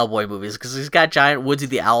 fucking cowboy movies, because he's got giant Woodsy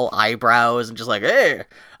the Owl eyebrows and just like, hey,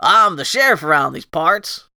 I'm the sheriff around these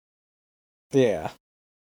parts. Yeah.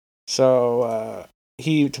 So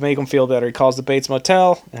to make him feel better, he calls the Bates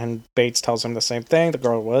Motel, and Bates tells him the same thing. The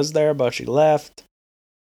girl was there, but she left.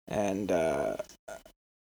 And but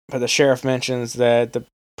the sheriff mentions that the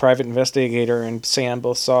private investigator and Sam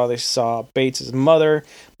both saw Bates' mother,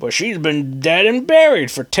 but she's been dead and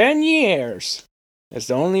buried for 10 years. It's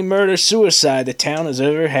the only murder-suicide the town has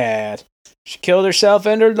ever had. She killed herself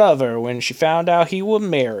and her lover when she found out he was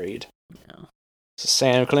married. Yeah. So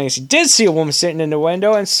Sam claims he did see a woman sitting in the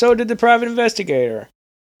window, and so did the private investigator.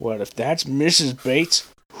 What if that's Mrs. Bates?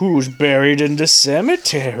 Who's buried in the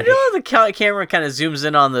cemetery? You know, the camera kind of zooms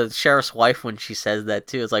in on the sheriff's wife when she says that,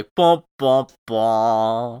 too. It's like, bump, bump,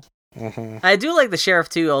 bump. Mm-hmm. I do like the sheriff,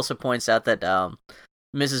 too, also points out that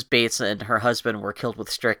Mrs. Bates and her husband were killed with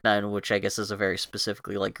strychnine, which I guess is a very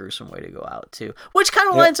specifically, gruesome way to go out, too. Which kind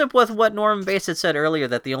of lines up with what Norman Bates had said earlier,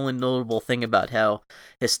 that the only notable thing about how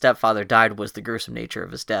his stepfather died was the gruesome nature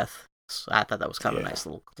of his death. So I thought that was kind of a nice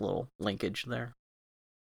little linkage there.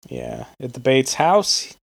 Yeah. At the Bates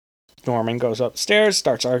house, Norman goes upstairs,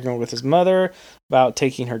 starts arguing with his mother about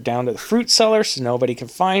taking her down to the fruit cellar so nobody can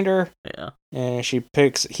find her. Yeah. And he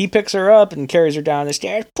picks her up and carries her down the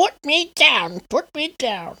stairs. Put me down.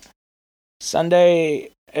 Sunday,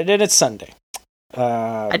 and then it's Sunday.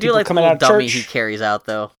 I do like the little dummy he carries out,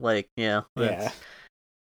 though. Yeah.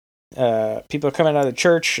 People are coming out of the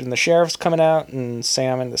church, and the sheriff's coming out, and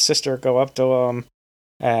Sam and the sister go up to him,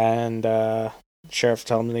 and the sheriff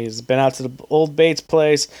tells him he's been out to the old Bates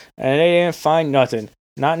place, and they didn't find nothing.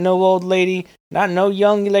 Not no old lady, not no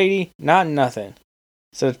young lady, not nothing.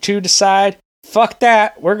 So the two decide, fuck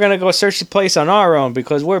that, we're gonna go search the place on our own,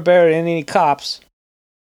 because we're better than any cops.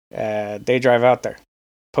 They drive out there,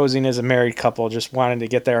 posing as a married couple, just wanting to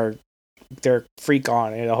get their freak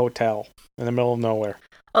on at a hotel in the middle of nowhere.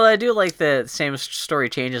 Although I do like the same story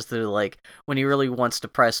changes to when he really wants to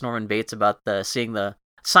press Norman Bates about seeing the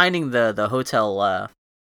signing the hotel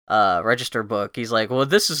register book. He's like, well,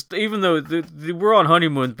 this is, even though we're on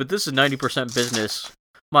honeymoon, but this is 90% business.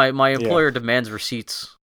 My employer demands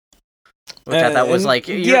receipts. Which I thought was like,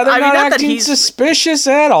 they're not acting suspicious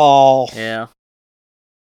at all. Yeah.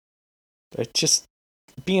 They're just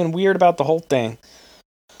being weird about the whole thing.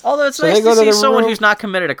 Although it's nice to see someone who's not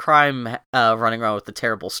committed a crime running around with a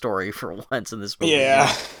terrible story for once in this movie.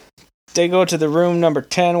 Yeah. They go to the room number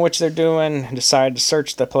 10, which they're doing, and decide to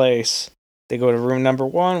search the place. They go to room number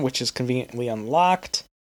 1, which is conveniently unlocked.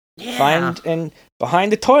 Yeah. And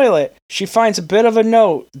behind the toilet, she finds a bit of a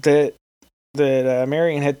note that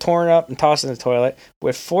Marion had torn up and tossed in the toilet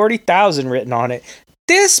with 40,000 written on it.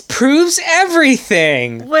 This proves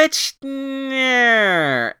everything! Which,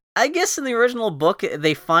 I guess in the original book,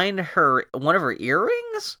 they find one of her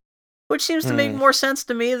earrings? Which seems to make more sense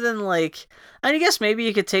to me than, like... I guess maybe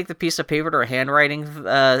you could take the piece of paper to a handwriting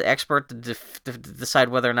expert to decide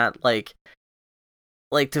whether or not, like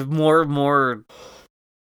to more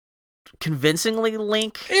convincingly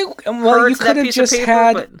link you to that piece of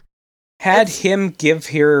paper, had him give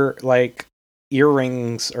her, like,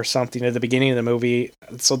 earrings or something at the beginning of the movie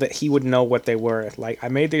so that he would know what they were. Like, I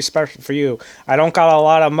made these special for you. I don't got a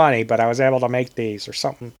lot of money, but I was able to make these or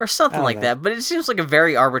something. Or something like that. But it seems like a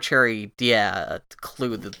very arbitrary,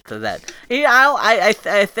 clue to that. Yeah,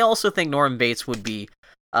 I also think Norman Bates would be,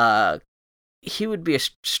 he would be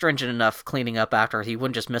stringent enough cleaning up after. He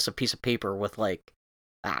wouldn't just miss a piece of paper with, like,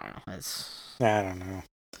 I don't know.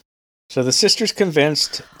 So the sister's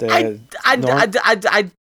convinced that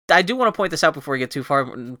I do want to point this out before we get too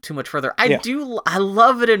much further. I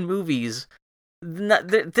love it in movies.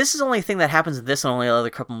 This is the only thing that happens in this and only other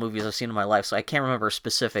couple movies I've seen in my life, so I can't remember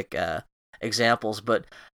specific examples, but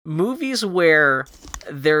movies where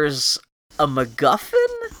there's a MacGuffin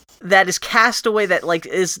that is cast away that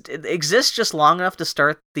exists just long enough to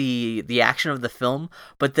start the action of the film,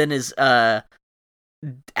 but then is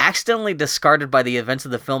accidentally discarded by the events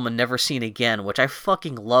of the film and never seen again, which I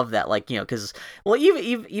fucking love that. Like, because, well,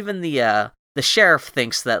 even the sheriff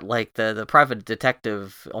thinks that, like, the private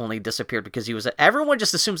detective only disappeared because everyone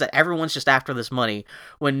just assumes that everyone's just after this money,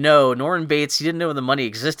 when no, Norman Bates, he didn't know the money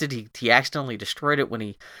existed. He accidentally destroyed it when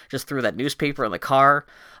he just threw that newspaper in the car.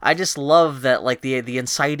 I just love that, like, the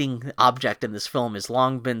inciting object in this film has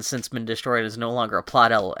since been destroyed, is no longer a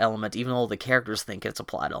plot element, even though the characters think it's a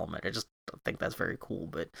plot element. I just think that's very cool,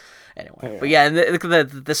 but anyway. Yeah. But yeah, and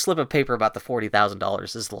the slip of paper about the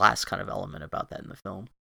 $40,000 is the last kind of element about that in the film.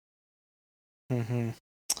 Mm-hmm.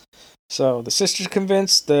 So the sister's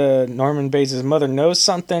convinced the Norman Bates' mother knows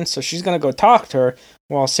something, so she's gonna go talk to her,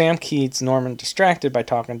 while Sam keeps Norman distracted by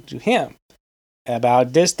talking to him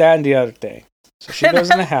about this, that, and the other thing. So she goes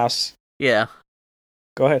in the house. Yeah.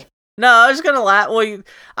 Go ahead. No, I was gonna laugh. Well,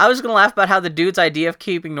 I was gonna laugh about how the dude's idea of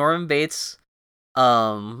keeping Norman Bates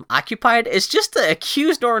occupied is just to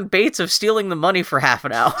accuse Norman Bates of stealing the money for half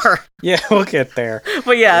an hour. Yeah, we'll get there.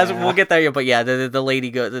 But we'll get there. But yeah, the lady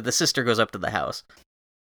the sister goes up to the house.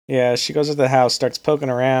 Yeah, she goes to the house, starts poking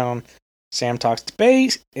around. Sam talks to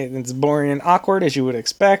Bates, and it's boring and awkward as you would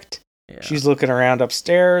expect. Yeah. She's looking around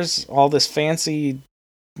upstairs, all this fancy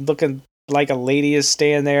looking like a lady is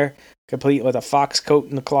staying there, complete with a fox coat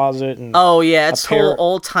in the closet. And it's whole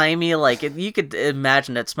old timey, like you could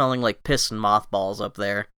imagine it smelling like piss and mothballs up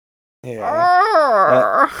there.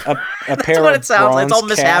 Yeah, a pair That's what of it sounds like. It's all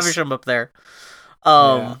Miss cast... Havisham up there.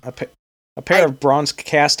 A pair of bronze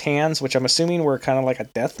cast hands, which I'm assuming were kind of like a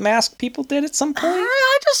death mask people did at some point.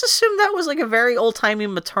 I just assumed that was like a very old timey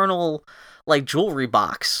maternal, like, jewelry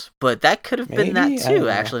box, but that could have been that too.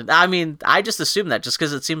 Actually, I mean, I just assumed that just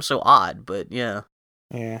because it seems so odd. But yeah,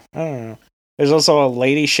 I don't know. There's also a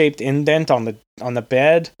lady-shaped indent on the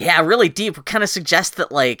bed. Yeah, really deep. It kind of suggests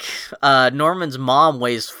that, like, Norman's mom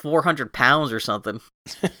weighs 400 pounds or something.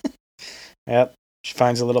 Yep. She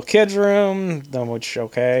finds a little kid's room, which,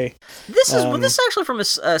 okay. This is actually from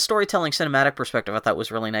a storytelling cinematic perspective, I thought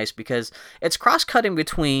was really nice, because it's cross-cutting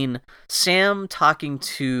between Sam talking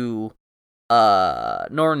to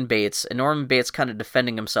Norman Bates, and Norman Bates kind of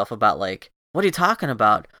defending himself about, like, what are you talking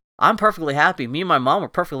about? I'm perfectly happy. Me and my mom were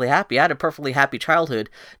perfectly happy. I had a perfectly happy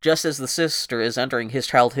childhood, just as the sister is entering his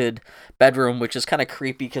childhood bedroom, which is kind of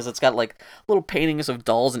creepy because it's got, like, little paintings of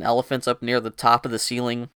dolls and elephants up near the top of the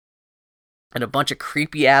ceiling, and a bunch of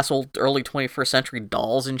creepy-ass old early 21st century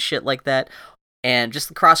dolls and shit like that. And just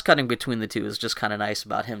the cross-cutting between the two is just kind of nice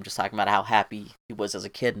about him just talking about how happy he was as a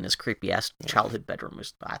kid in his creepy-ass childhood bedroom,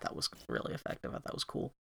 which I thought was really effective. I thought was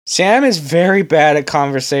cool. Sam is very bad at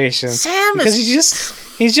conversation. He's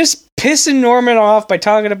just pissing Norman off by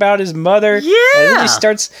talking about his mother. Yeah. And then he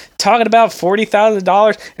starts talking about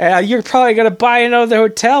 $40,000. You're probably going to buy another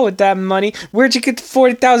hotel with that money. Where'd you get the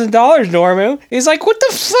 $40,000, Norman? He's like, what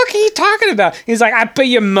the fuck are you talking about? He's like, I bet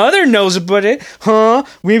your mother knows about it. Huh?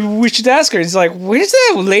 Maybe we should ask her. He's like, where's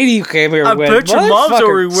that lady you came here with? I bet your mom's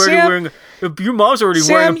already Sam, wearing... Your mom's already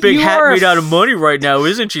wearing a big hat made out of money right now,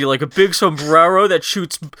 isn't she? Like a big sombrero that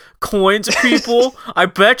shoots coins at people. I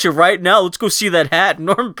bet you right now. Let's go see that hat.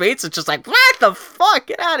 Norman Bates is just like, what the fuck?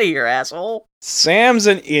 Get out of here, asshole. Sam's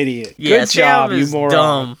an idiot. Yeah, Good job, Sam is you moron.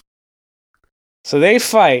 dumb. So they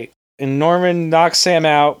fight, and Norman knocks Sam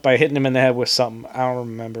out by hitting him in the head with something. I don't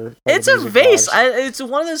remember. It's a vase. It's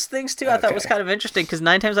one of those things, too, I thought was kind of interesting, because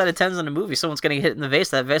 9 times out of 10 in a movie, someone's going to get hit in the vase,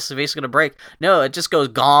 that vase is going to break. No, it just goes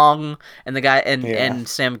gong, and the guy, and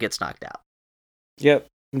Sam gets knocked out. Yep.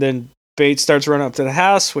 And then Bates starts running up to the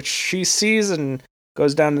house, which she sees, and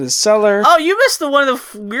goes down to the cellar. Oh, you missed one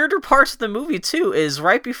of the weirder parts of the movie, too, is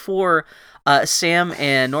right before Sam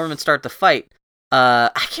and Norman start to fight.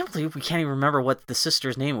 I can't believe we can't even remember what the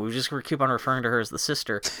sister's name was. We just keep on referring to her as the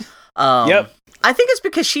sister. Yep. I think it's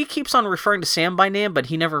because she keeps on referring to Sam by name, but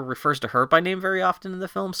he never refers to her by name very often in the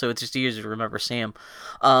film, so it's just easier to remember Sam.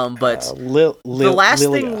 But the last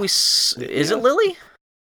thing we... Is it Lily?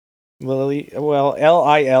 Lily, well,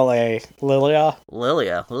 Lila. Lilia.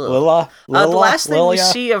 Lila. The last thing we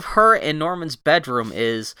see of her in Norman's bedroom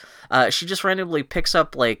is she just randomly picks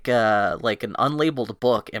up like an unlabeled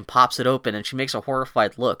book and pops it open, and she makes a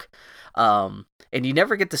horrified look. And you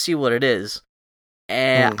never get to see what it is.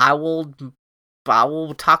 And I will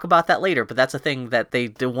talk about that later, but that's a thing that they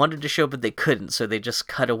wanted to show, but they couldn't, so they just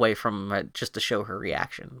cut away from it just to show her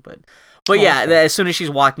reaction. But yeah, as soon as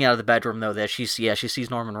she's walking out of the bedroom, though, that she sees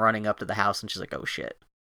Norman running up to the house, and she's like, "Oh shit!"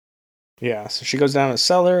 Yeah, so she goes down to the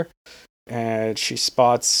cellar, and she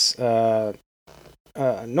spots Norman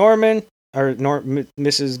or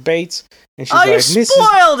Mrs. Bates, and she's like, you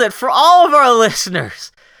spoiled it for all of our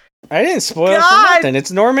listeners. I didn't spoil it for nothing.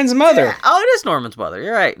 It's Norman's mother. Yeah. Oh, it is Norman's mother.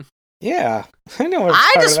 You're right. Yeah, I know what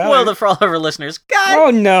I just spoiled it for all of our listeners. God.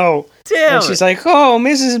 Oh no! Damn. And she's like, "Oh,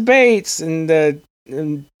 Mrs. Bates," and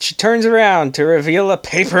she turns around to reveal a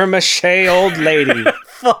paper mache old lady.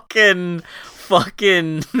 fucking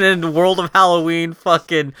in the world of Halloween,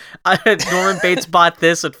 Norman Bates bought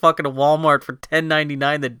this at fucking Walmart for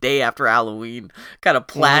 $10.99 the day after Halloween. Kind of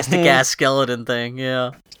plastic ass skeleton thing,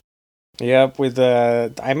 yeah. Yep, with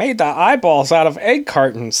I made the eyeballs out of egg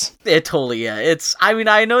cartons. It totally, yeah.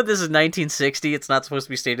 I know this is 1960. It's not supposed to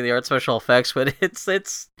be state of the art special effects, but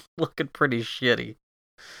it's looking pretty shitty.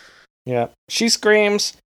 Yeah, she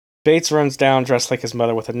screams. Bates runs down dressed like his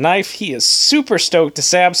mother with a knife. He is super stoked to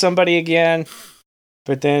stab somebody again.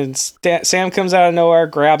 But then Sam comes out of nowhere,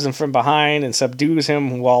 grabs him from behind, and subdues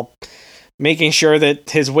him while making sure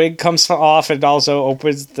that his wig comes off, and also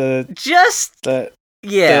opens the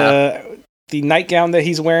nightgown that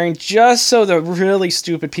he's wearing, just so the really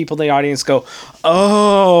stupid people in the audience go,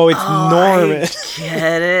 "Oh, it's Norman." I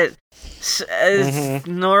get it.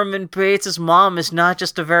 Norman Bates' mom is not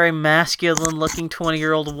just a very masculine-looking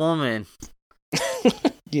 20-year-old woman.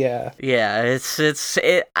 Yeah. Yeah,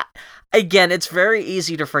 again, it's very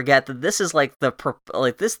easy to forget that this is like this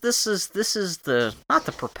is the not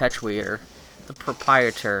the perpetuator, the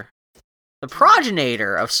proprietor, the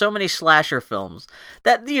progenitor of so many slasher films.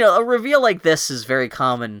 That, a reveal like this is very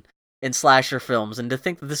common in slasher films, and to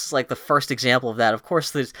think that this is like the first example of that, of course,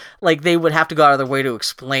 there's they would have to go out of their way to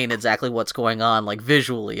explain exactly what's going on,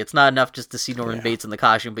 visually. It's not enough just to see Norman Bates in the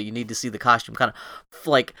costume, but you need to see the costume kind of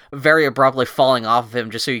very abruptly falling off of him,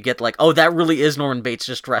 just so you get oh, that really is Norman Bates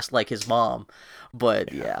just dressed like his mom.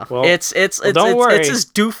 But yeah, well, it's as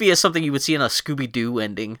doofy as something you would see in a Scooby-Doo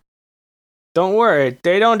ending. Don't worry,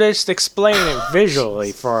 they don't just explain it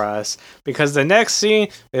visually for us, because the next scene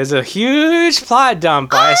is a huge plot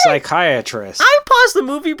dump by a psychiatrist. I paused the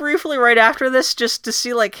movie briefly right after this just to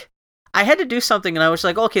see, I had to do something, and I was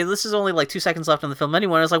like, okay, this is only 2 seconds left in the film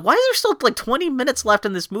anyway. And I was like, why is there still 20 minutes left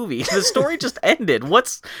in this movie? The story just ended.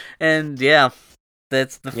 And yeah, the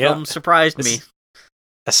film surprised me.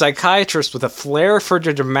 A psychiatrist with a flair for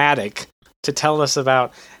the dramatic to tell us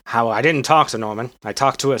about how I didn't talk to Norman. I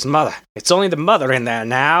talked to his mother. It's only the mother in there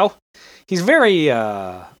now. He's very,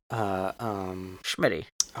 Schmitty. Oh,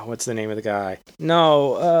 what's the name of the guy?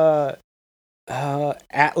 No,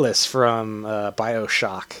 Atlas from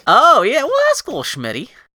BioShock. Oh, yeah, well, that's cool, Schmitty.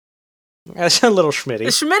 That's a little Schmitty.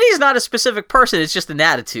 Schmitty's not a specific person, it's just an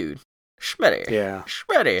attitude. Schmitty. Yeah.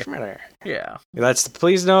 Schmitty. Yeah.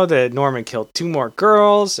 Please know that Norman killed 2 more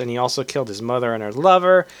girls, and he also killed his mother and her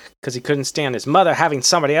lover, because he couldn't stand his mother having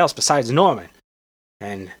somebody else besides Norman.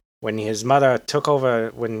 And when his mother took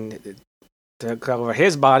over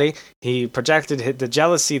his body, he projected the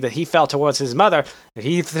jealousy that he felt towards his mother.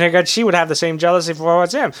 He figured she would have the same jealousy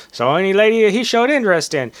towards him. So any lady he showed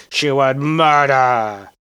interest in, she would murder.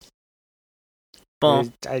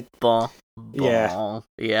 Bon.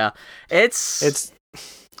 Yeah. It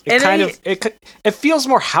feels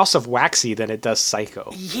more House of Waxy than it does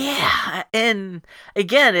Psycho. Yeah, and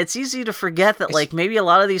again, it's easy to forget that like maybe a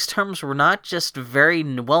lot of these terms were not just very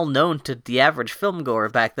well known to the average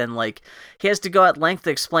filmgoer back then. Like he has to go at length to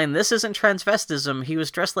explain this isn't transvestism. He was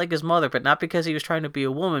dressed like his mother, but not because he was trying to be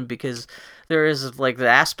a woman. Because there is like the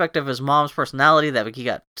aspect of his mom's personality that he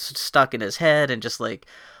got stuck in his head, and just like,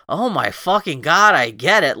 oh my fucking god, I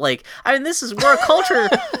get it. Like, I mean, we're a culture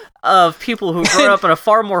of people who grew up in a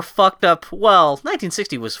far more fucked up, well,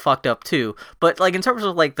 1960 was fucked up too, but like in terms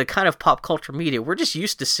of like the kind of pop culture media, we're just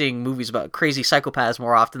used to seeing movies about crazy psychopaths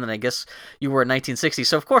more often than I guess you were in 1960.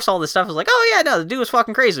 So of course all this stuff is like, oh yeah, no, the dude was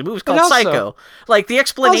fucking crazy. The movie's called Psycho. Like the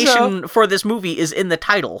explanation for this movie is in the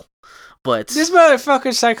title. But this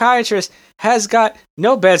motherfucking psychiatrist has got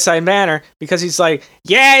no bedside manner because he's like,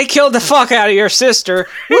 yeah, he killed the fuck out of your sister.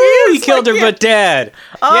 Woo, he killed her but dead.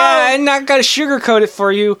 Oh. Yeah, I'm not gonna sugarcoat it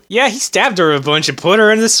for you. Yeah, he stabbed her a bunch and put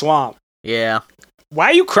her in the swamp. Yeah. Why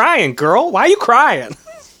are you crying, girl? Why are you crying?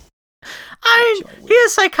 He's a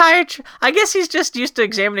psychiatrist. I guess he's just used to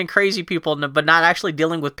examining crazy people, but not actually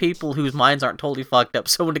dealing with people whose minds aren't totally fucked up.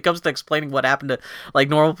 So when it comes to explaining what happened to like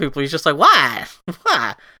normal people, he's just like, why?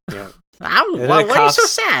 Yeah. Why are you so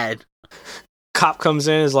sad? Cop comes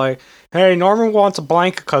in and is like, hey, Norman wants a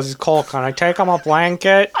blanket because he's cold. Can I take him a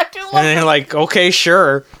blanket? I do love and they're like, okay,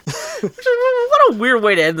 sure. What a weird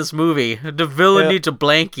way to end this movie. The villain needs a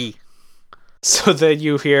blankie. So then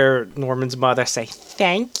you hear Norman's mother say,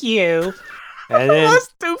 thank you. And then, what a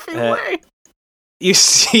stupid way. You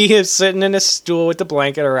see him sitting in a stool with the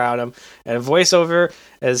blanket around him. And a voiceover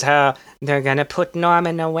is how they're going to put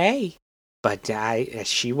Norman away. But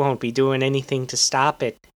she won't be doing anything to stop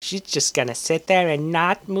it. She's just gonna sit there and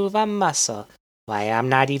not move a muscle. Why, I'm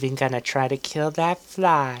not even gonna try to kill that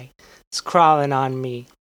fly. It's crawling on me.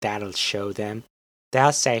 That'll show them.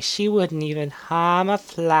 They'll say she wouldn't even harm a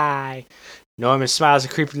fly. Norman smiles a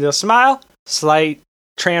creepy little smile. Slight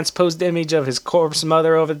transposed image of his corpse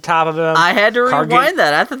mother over the top of him. I had to rewind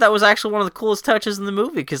that. I thought that was actually one of the coolest touches in the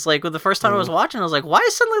movie. Because, like, the first time I was watching, I was like, why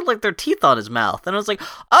is suddenly, like, their teeth on his mouth? And I was like,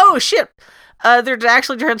 oh, shit. They're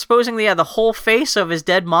actually transposing the whole face of his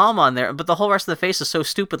dead mom on there. But the whole rest of the face is so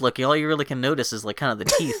stupid looking. All you really can notice is, like, kind of the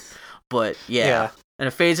teeth. But, yeah. And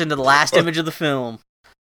it fades into the last image of the film.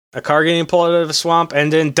 A car getting pulled out of a swamp,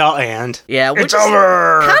 and then yeah, which it's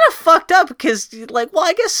over. Kind of fucked up because, like, well,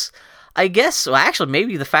 I guess. Well, actually,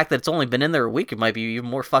 maybe the fact that it's only been in there a week, it might be even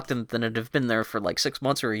more fucked than it'd have been there for like 6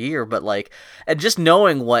 months or a year. But like, and just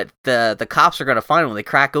knowing what the cops are gonna find when they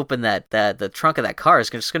crack open the trunk of that car is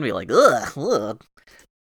just gonna be like, ugh.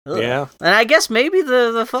 Yeah. And I guess maybe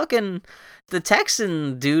the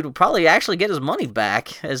Texan dude would probably actually get his money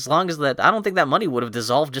back as long as that. I don't think that money would have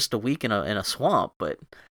dissolved just a week in a swamp, but.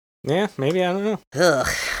 Yeah, maybe, I don't know. Ugh,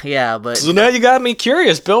 yeah, but... So now you got me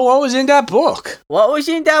curious, Bill, what was in that book? What was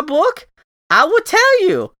in that book? I will tell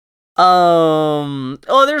you.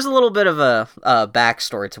 There's a little bit of a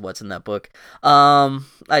backstory to what's in that book. I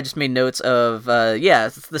just made notes of,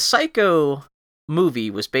 the Psycho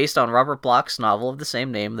movie was based on Robert Bloch's novel of the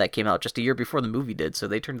same name that came out just a year before the movie did, so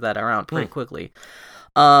they turned that around pretty quickly.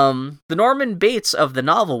 The Norman Bates of the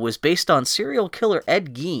novel was based on serial killer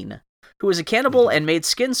Ed Gein, who was a cannibal and made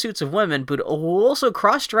skin suits of women, but who also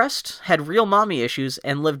cross-dressed, had real mommy issues,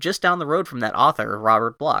 and lived just down the road from that author,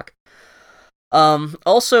 Robert Bloch.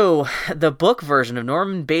 Also, the book version of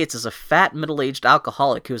Norman Bates is a fat, middle-aged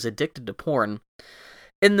alcoholic who is addicted to porn.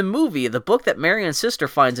 In the movie, the book that Marion's sister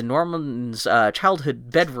finds in Norman's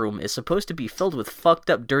childhood bedroom is supposed to be filled with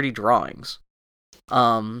fucked-up, dirty drawings.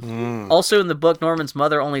 Also in the book, Norman's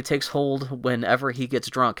mother only takes hold whenever he gets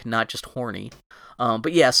drunk, not just horny.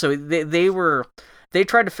 But yeah, so they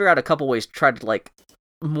tried to figure out a couple ways to try to like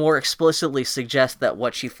more explicitly suggest that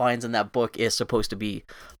what she finds in that book is supposed to be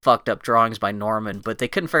fucked up drawings by Norman, but they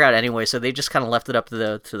couldn't figure out anyway, so they just kind of left it up to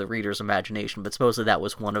the reader's imagination. But supposedly that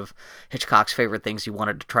was one of Hitchcock's favorite things he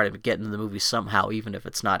wanted to try to get into the movie somehow, even if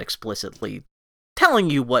it's not explicitly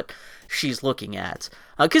telling you what she's looking at,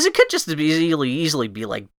 because it could just easily be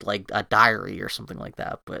like a diary or something like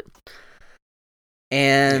that. But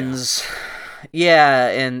and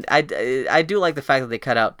I do like the fact that they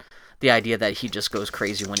cut out the idea that he just goes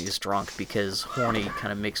crazy when he's drunk, because horny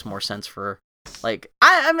kind of makes more sense for like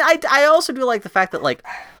I also do like the fact that like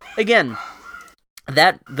again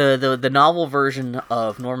that the novel version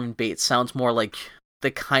of Norman Bates sounds more like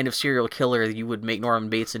the kind of serial killer you would make Norman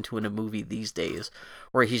Bates into in a movie these days,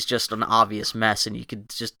 where he's just an obvious mess and you could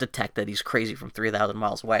just detect that he's crazy from 3,000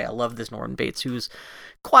 miles away. I love this Norman Bates, who's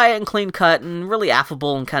quiet and clean cut and really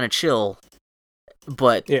affable and kind of chill,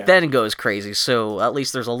 but then goes crazy. So at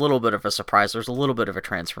least there's a little bit of a surprise. There's a little bit of a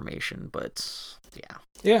transformation, but yeah.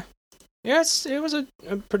 Yeah. Yes, it was a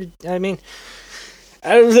pretty, I mean,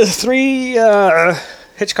 out of the 3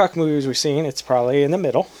 Hitchcock movies we've seen, it's probably in the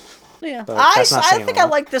middle. Yeah. I think I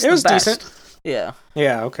like this the best. It was decent. Yeah.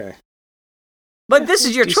 Yeah, okay. But this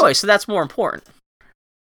is your choice, so that's more important.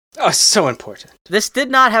 Oh, it's so important. This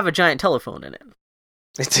did not have a giant telephone in it.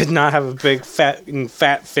 It did not have a big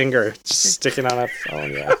fat finger just sticking on a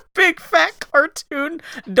phone, yeah. Big fat cartoon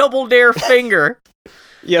Double Dare finger.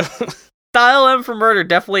 Yep. Dial M for Murder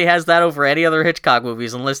definitely has that over any other Hitchcock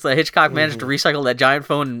movies, unless the Hitchcock managed to recycle that giant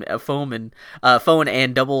phone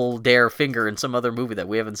and Double Dare finger in some other movie that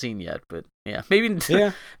we haven't seen yet. But yeah,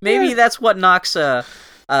 maybe that's what knocks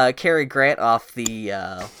Cary Grant off the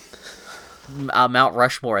Mount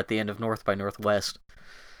Rushmore at the end of North by Northwest.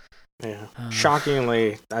 Yeah,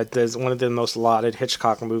 shockingly, there's one of the most lauded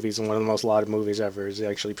Hitchcock movies and one of the most lauded movies ever is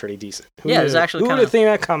actually pretty decent. Who would have seen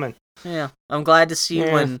that coming? Yeah, I'm glad to see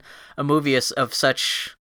when a movie of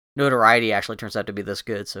such notoriety actually turns out to be this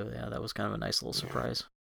good. So yeah, that was kind of a nice little surprise.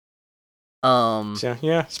 So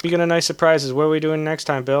yeah, speaking of nice surprises, what are we doing next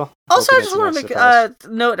time, Bill? Also, I just want to make a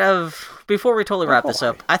note of, before we totally wrap this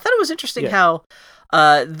up, I thought it was interesting how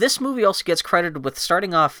this movie also gets credited with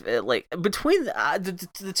starting off, like, between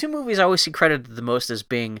the 2 movies I always see credited the most as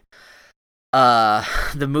being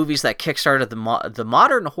the movies that kickstarted the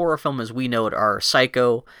modern horror film as we know it are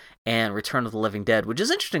Psycho and Return of the Living Dead, which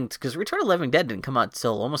is interesting because Return of the Living Dead didn't come out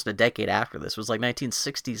until almost a decade after this. It was like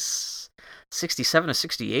 1967 to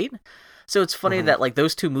 68. So it's funny that like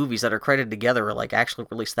those 2 movies that are credited together are like actually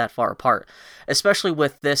released that far apart, especially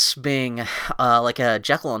with this being like a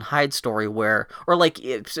Jekyll and Hyde story where, or like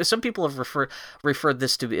some people have referred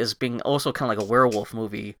this to as being also kind of like a werewolf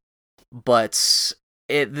movie, but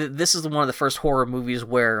this is one of the first horror movies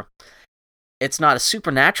where it's not a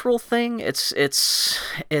supernatural thing. It's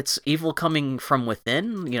evil coming from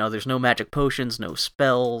within. You know, there's no magic potions, no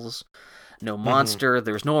spells, no monster.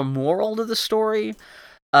 There's no moral to the story.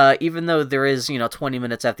 Even though there is, 20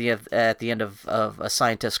 minutes at the end of a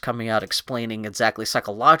scientist coming out explaining exactly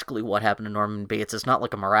psychologically what happened to Norman Bates, it's not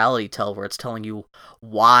like a morality tale where it's telling you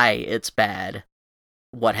why it's bad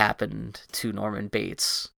what happened to Norman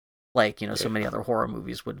Bates. Like, so many other horror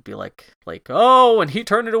movies would be like, oh, and he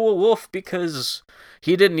turned into a wolf because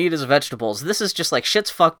he didn't eat his vegetables. This is just like, shit's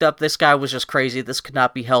fucked up, this guy was just crazy, this could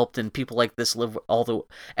not be helped, and people like this live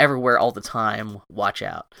everywhere all the time, watch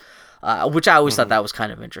out. Which I always thought that was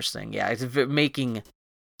kind of interesting. Yeah, it's making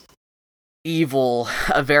evil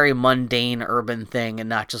a very mundane urban thing and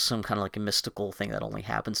not just some kind of like a mystical thing that only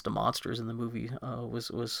happens to monsters in the movie. I always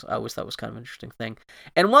thought was kind of an interesting thing.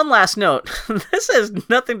 And one last note, this has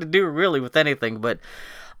nothing to do really with anything, but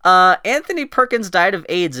Anthony Perkins died of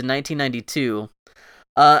AIDS in 1992.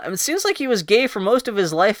 It seems like he was gay for most of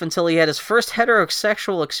his life until he had his first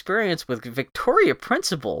heterosexual experience with Victoria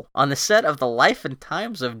Principal on the set of The Life and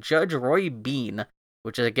Times of Judge Roy Bean,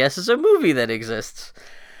 which I guess is a movie that exists.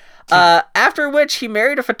 After which he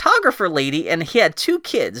married a photographer lady and he had 2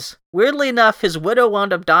 kids. Weirdly enough, his widow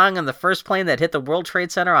wound up dying on the first plane that hit the World Trade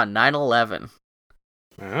Center on 9/11.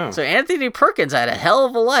 Oh. So Anthony Perkins had a hell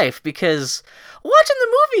of a life, because watching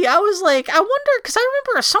the movie, I was like, I wonder, because I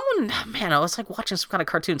remember I was like watching some kind of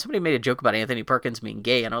cartoon, somebody made a joke about Anthony Perkins being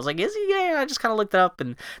gay, and I was like, is he gay? And I just kind of looked it up,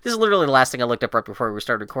 and this is literally the last thing I looked up right before we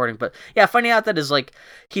started recording, but yeah, finding out that is like,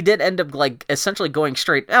 he did end up like essentially going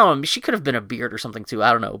straight, she could have been a beard or something too,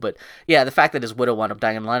 I don't know, but yeah, the fact that his widow wound up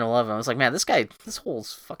dying in 9/11, I was like, man, this whole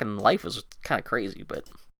fucking life was kind of crazy, but,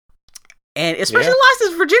 and especially lost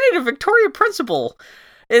his virginity to Victoria Principal.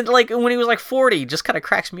 It, like, when he was like 40, just kind of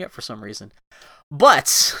cracks me up for some reason.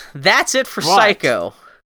 But that's it for Psycho.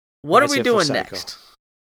 What are we doing next?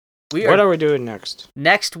 What are we doing next?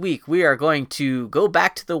 Next week, we are going to go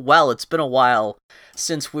back to the well. It's been a while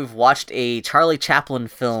since we've watched a Charlie Chaplin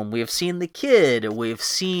film. We have seen The Kid. We've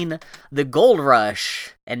seen The Gold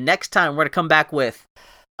Rush. And next time, we're going to come back with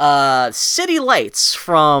City Lights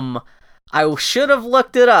from, I should have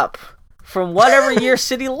looked it up, from whatever year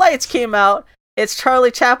City Lights came out. It's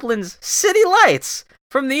Charlie Chaplin's City Lights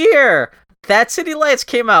from the year that City Lights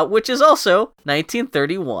came out, which is also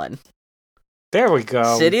 1931. There we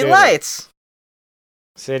go. City Lights.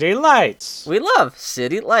 City Lights. We love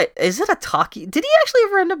City Lights. Is it a talkie? Did he actually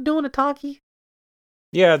ever end up doing a talkie?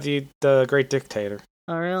 Yeah, the Great Dictator.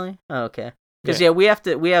 Oh, really? Oh, okay. Because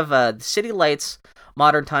we have City Lights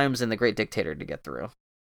Modern Times and The Great Dictator to get through.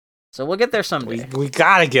 So we'll get there someday. We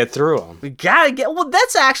gotta get through them. Well,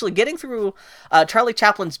 that's actually getting through Charlie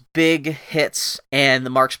Chaplin's big hits and the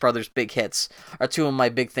Marx Brothers' big hits are two of my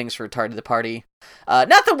big things for Tardy the Party. Not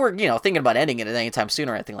that we're, thinking about ending it anytime soon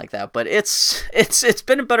or anything like that, but it's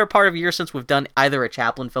been a better part of a year since we've done either a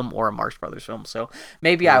Chaplin film or a Marx Brothers film. So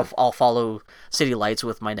maybe I'll follow City Lights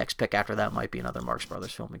with my next pick after that. Might be another Marx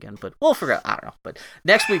Brothers film again, but we'll figure out. I don't know. But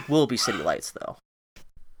next week will be City Lights, though.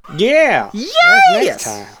 Yeah. Yes. Next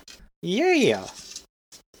time. Yeah.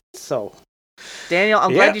 So, Daniel,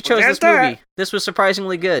 I'm glad you chose this movie. This was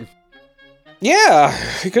surprisingly good. Yeah,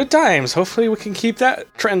 good times. Hopefully we can keep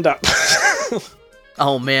that trend up.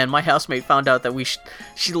 Oh man, my housemate found out that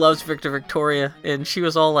she loves Victor Victoria, and she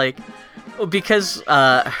was all like, because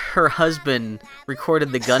her husband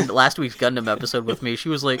recorded the last week's Gundam episode with me. She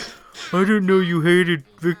was like, I didn't know you hated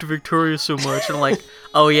Victor Victoria so much. And I'm like,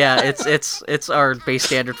 oh yeah, it's our base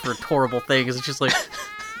standard for horrible things. It's just like,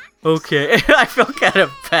 okay. I felt kind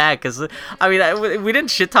of bad because we didn't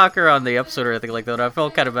shit talk her on the episode or anything like that. I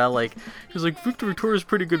felt kind of bad. Like she was like, Victor Victoria's a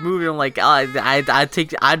pretty good movie. I'm like, I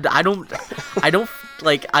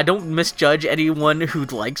don't misjudge anyone who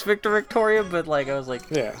likes Victor Victoria, but like I was like,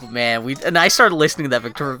 yeah, man, and I started listening to that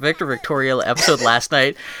Victor Victoria episode last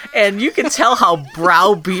night, and you can tell how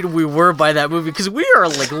browbeaten we were by that movie because we are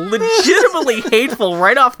like legitimately hateful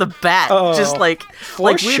right off the bat, just like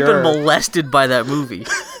we've been molested by that movie.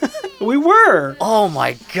 We were. Oh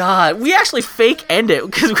my god. We actually fake end it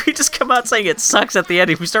because we just come out saying it sucks at the end.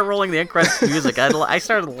 If we start rolling the end credits music, I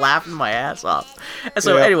started laughing my ass off. And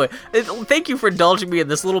so anyway, thank you for indulging me in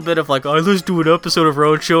this little bit of like, I listened to an episode of our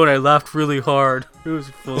own show and I laughed really hard. It was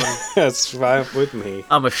funny. That's fine with me.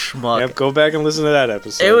 I'm a schmuck. Yep, go back and listen to that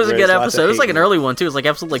episode. It was a good episode. It was like an early one too. It was like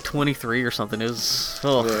episode like 23 or something. It was,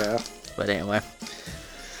 yeah. But anyway.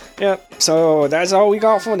 Yep, so that's all we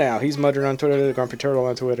got for now. He's Muttering on Twitter, the Grumpy Turtle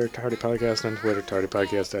on Twitter, Tardy Podcast on Twitter,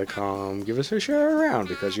 tardypodcast.com. Give us a share around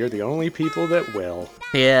because you're the only people that will.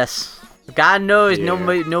 Yes. God knows no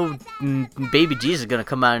baby Jesus is going to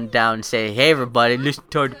come on down and say, hey everybody, listen to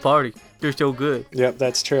Tardy Party. They're so good. Yep,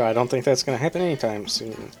 that's true. I don't think that's going to happen anytime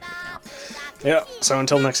soon. Yep, so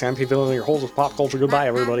until next time, keep filling your holes with pop culture. Goodbye,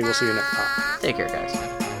 everybody. We'll see you next time. Take care, guys.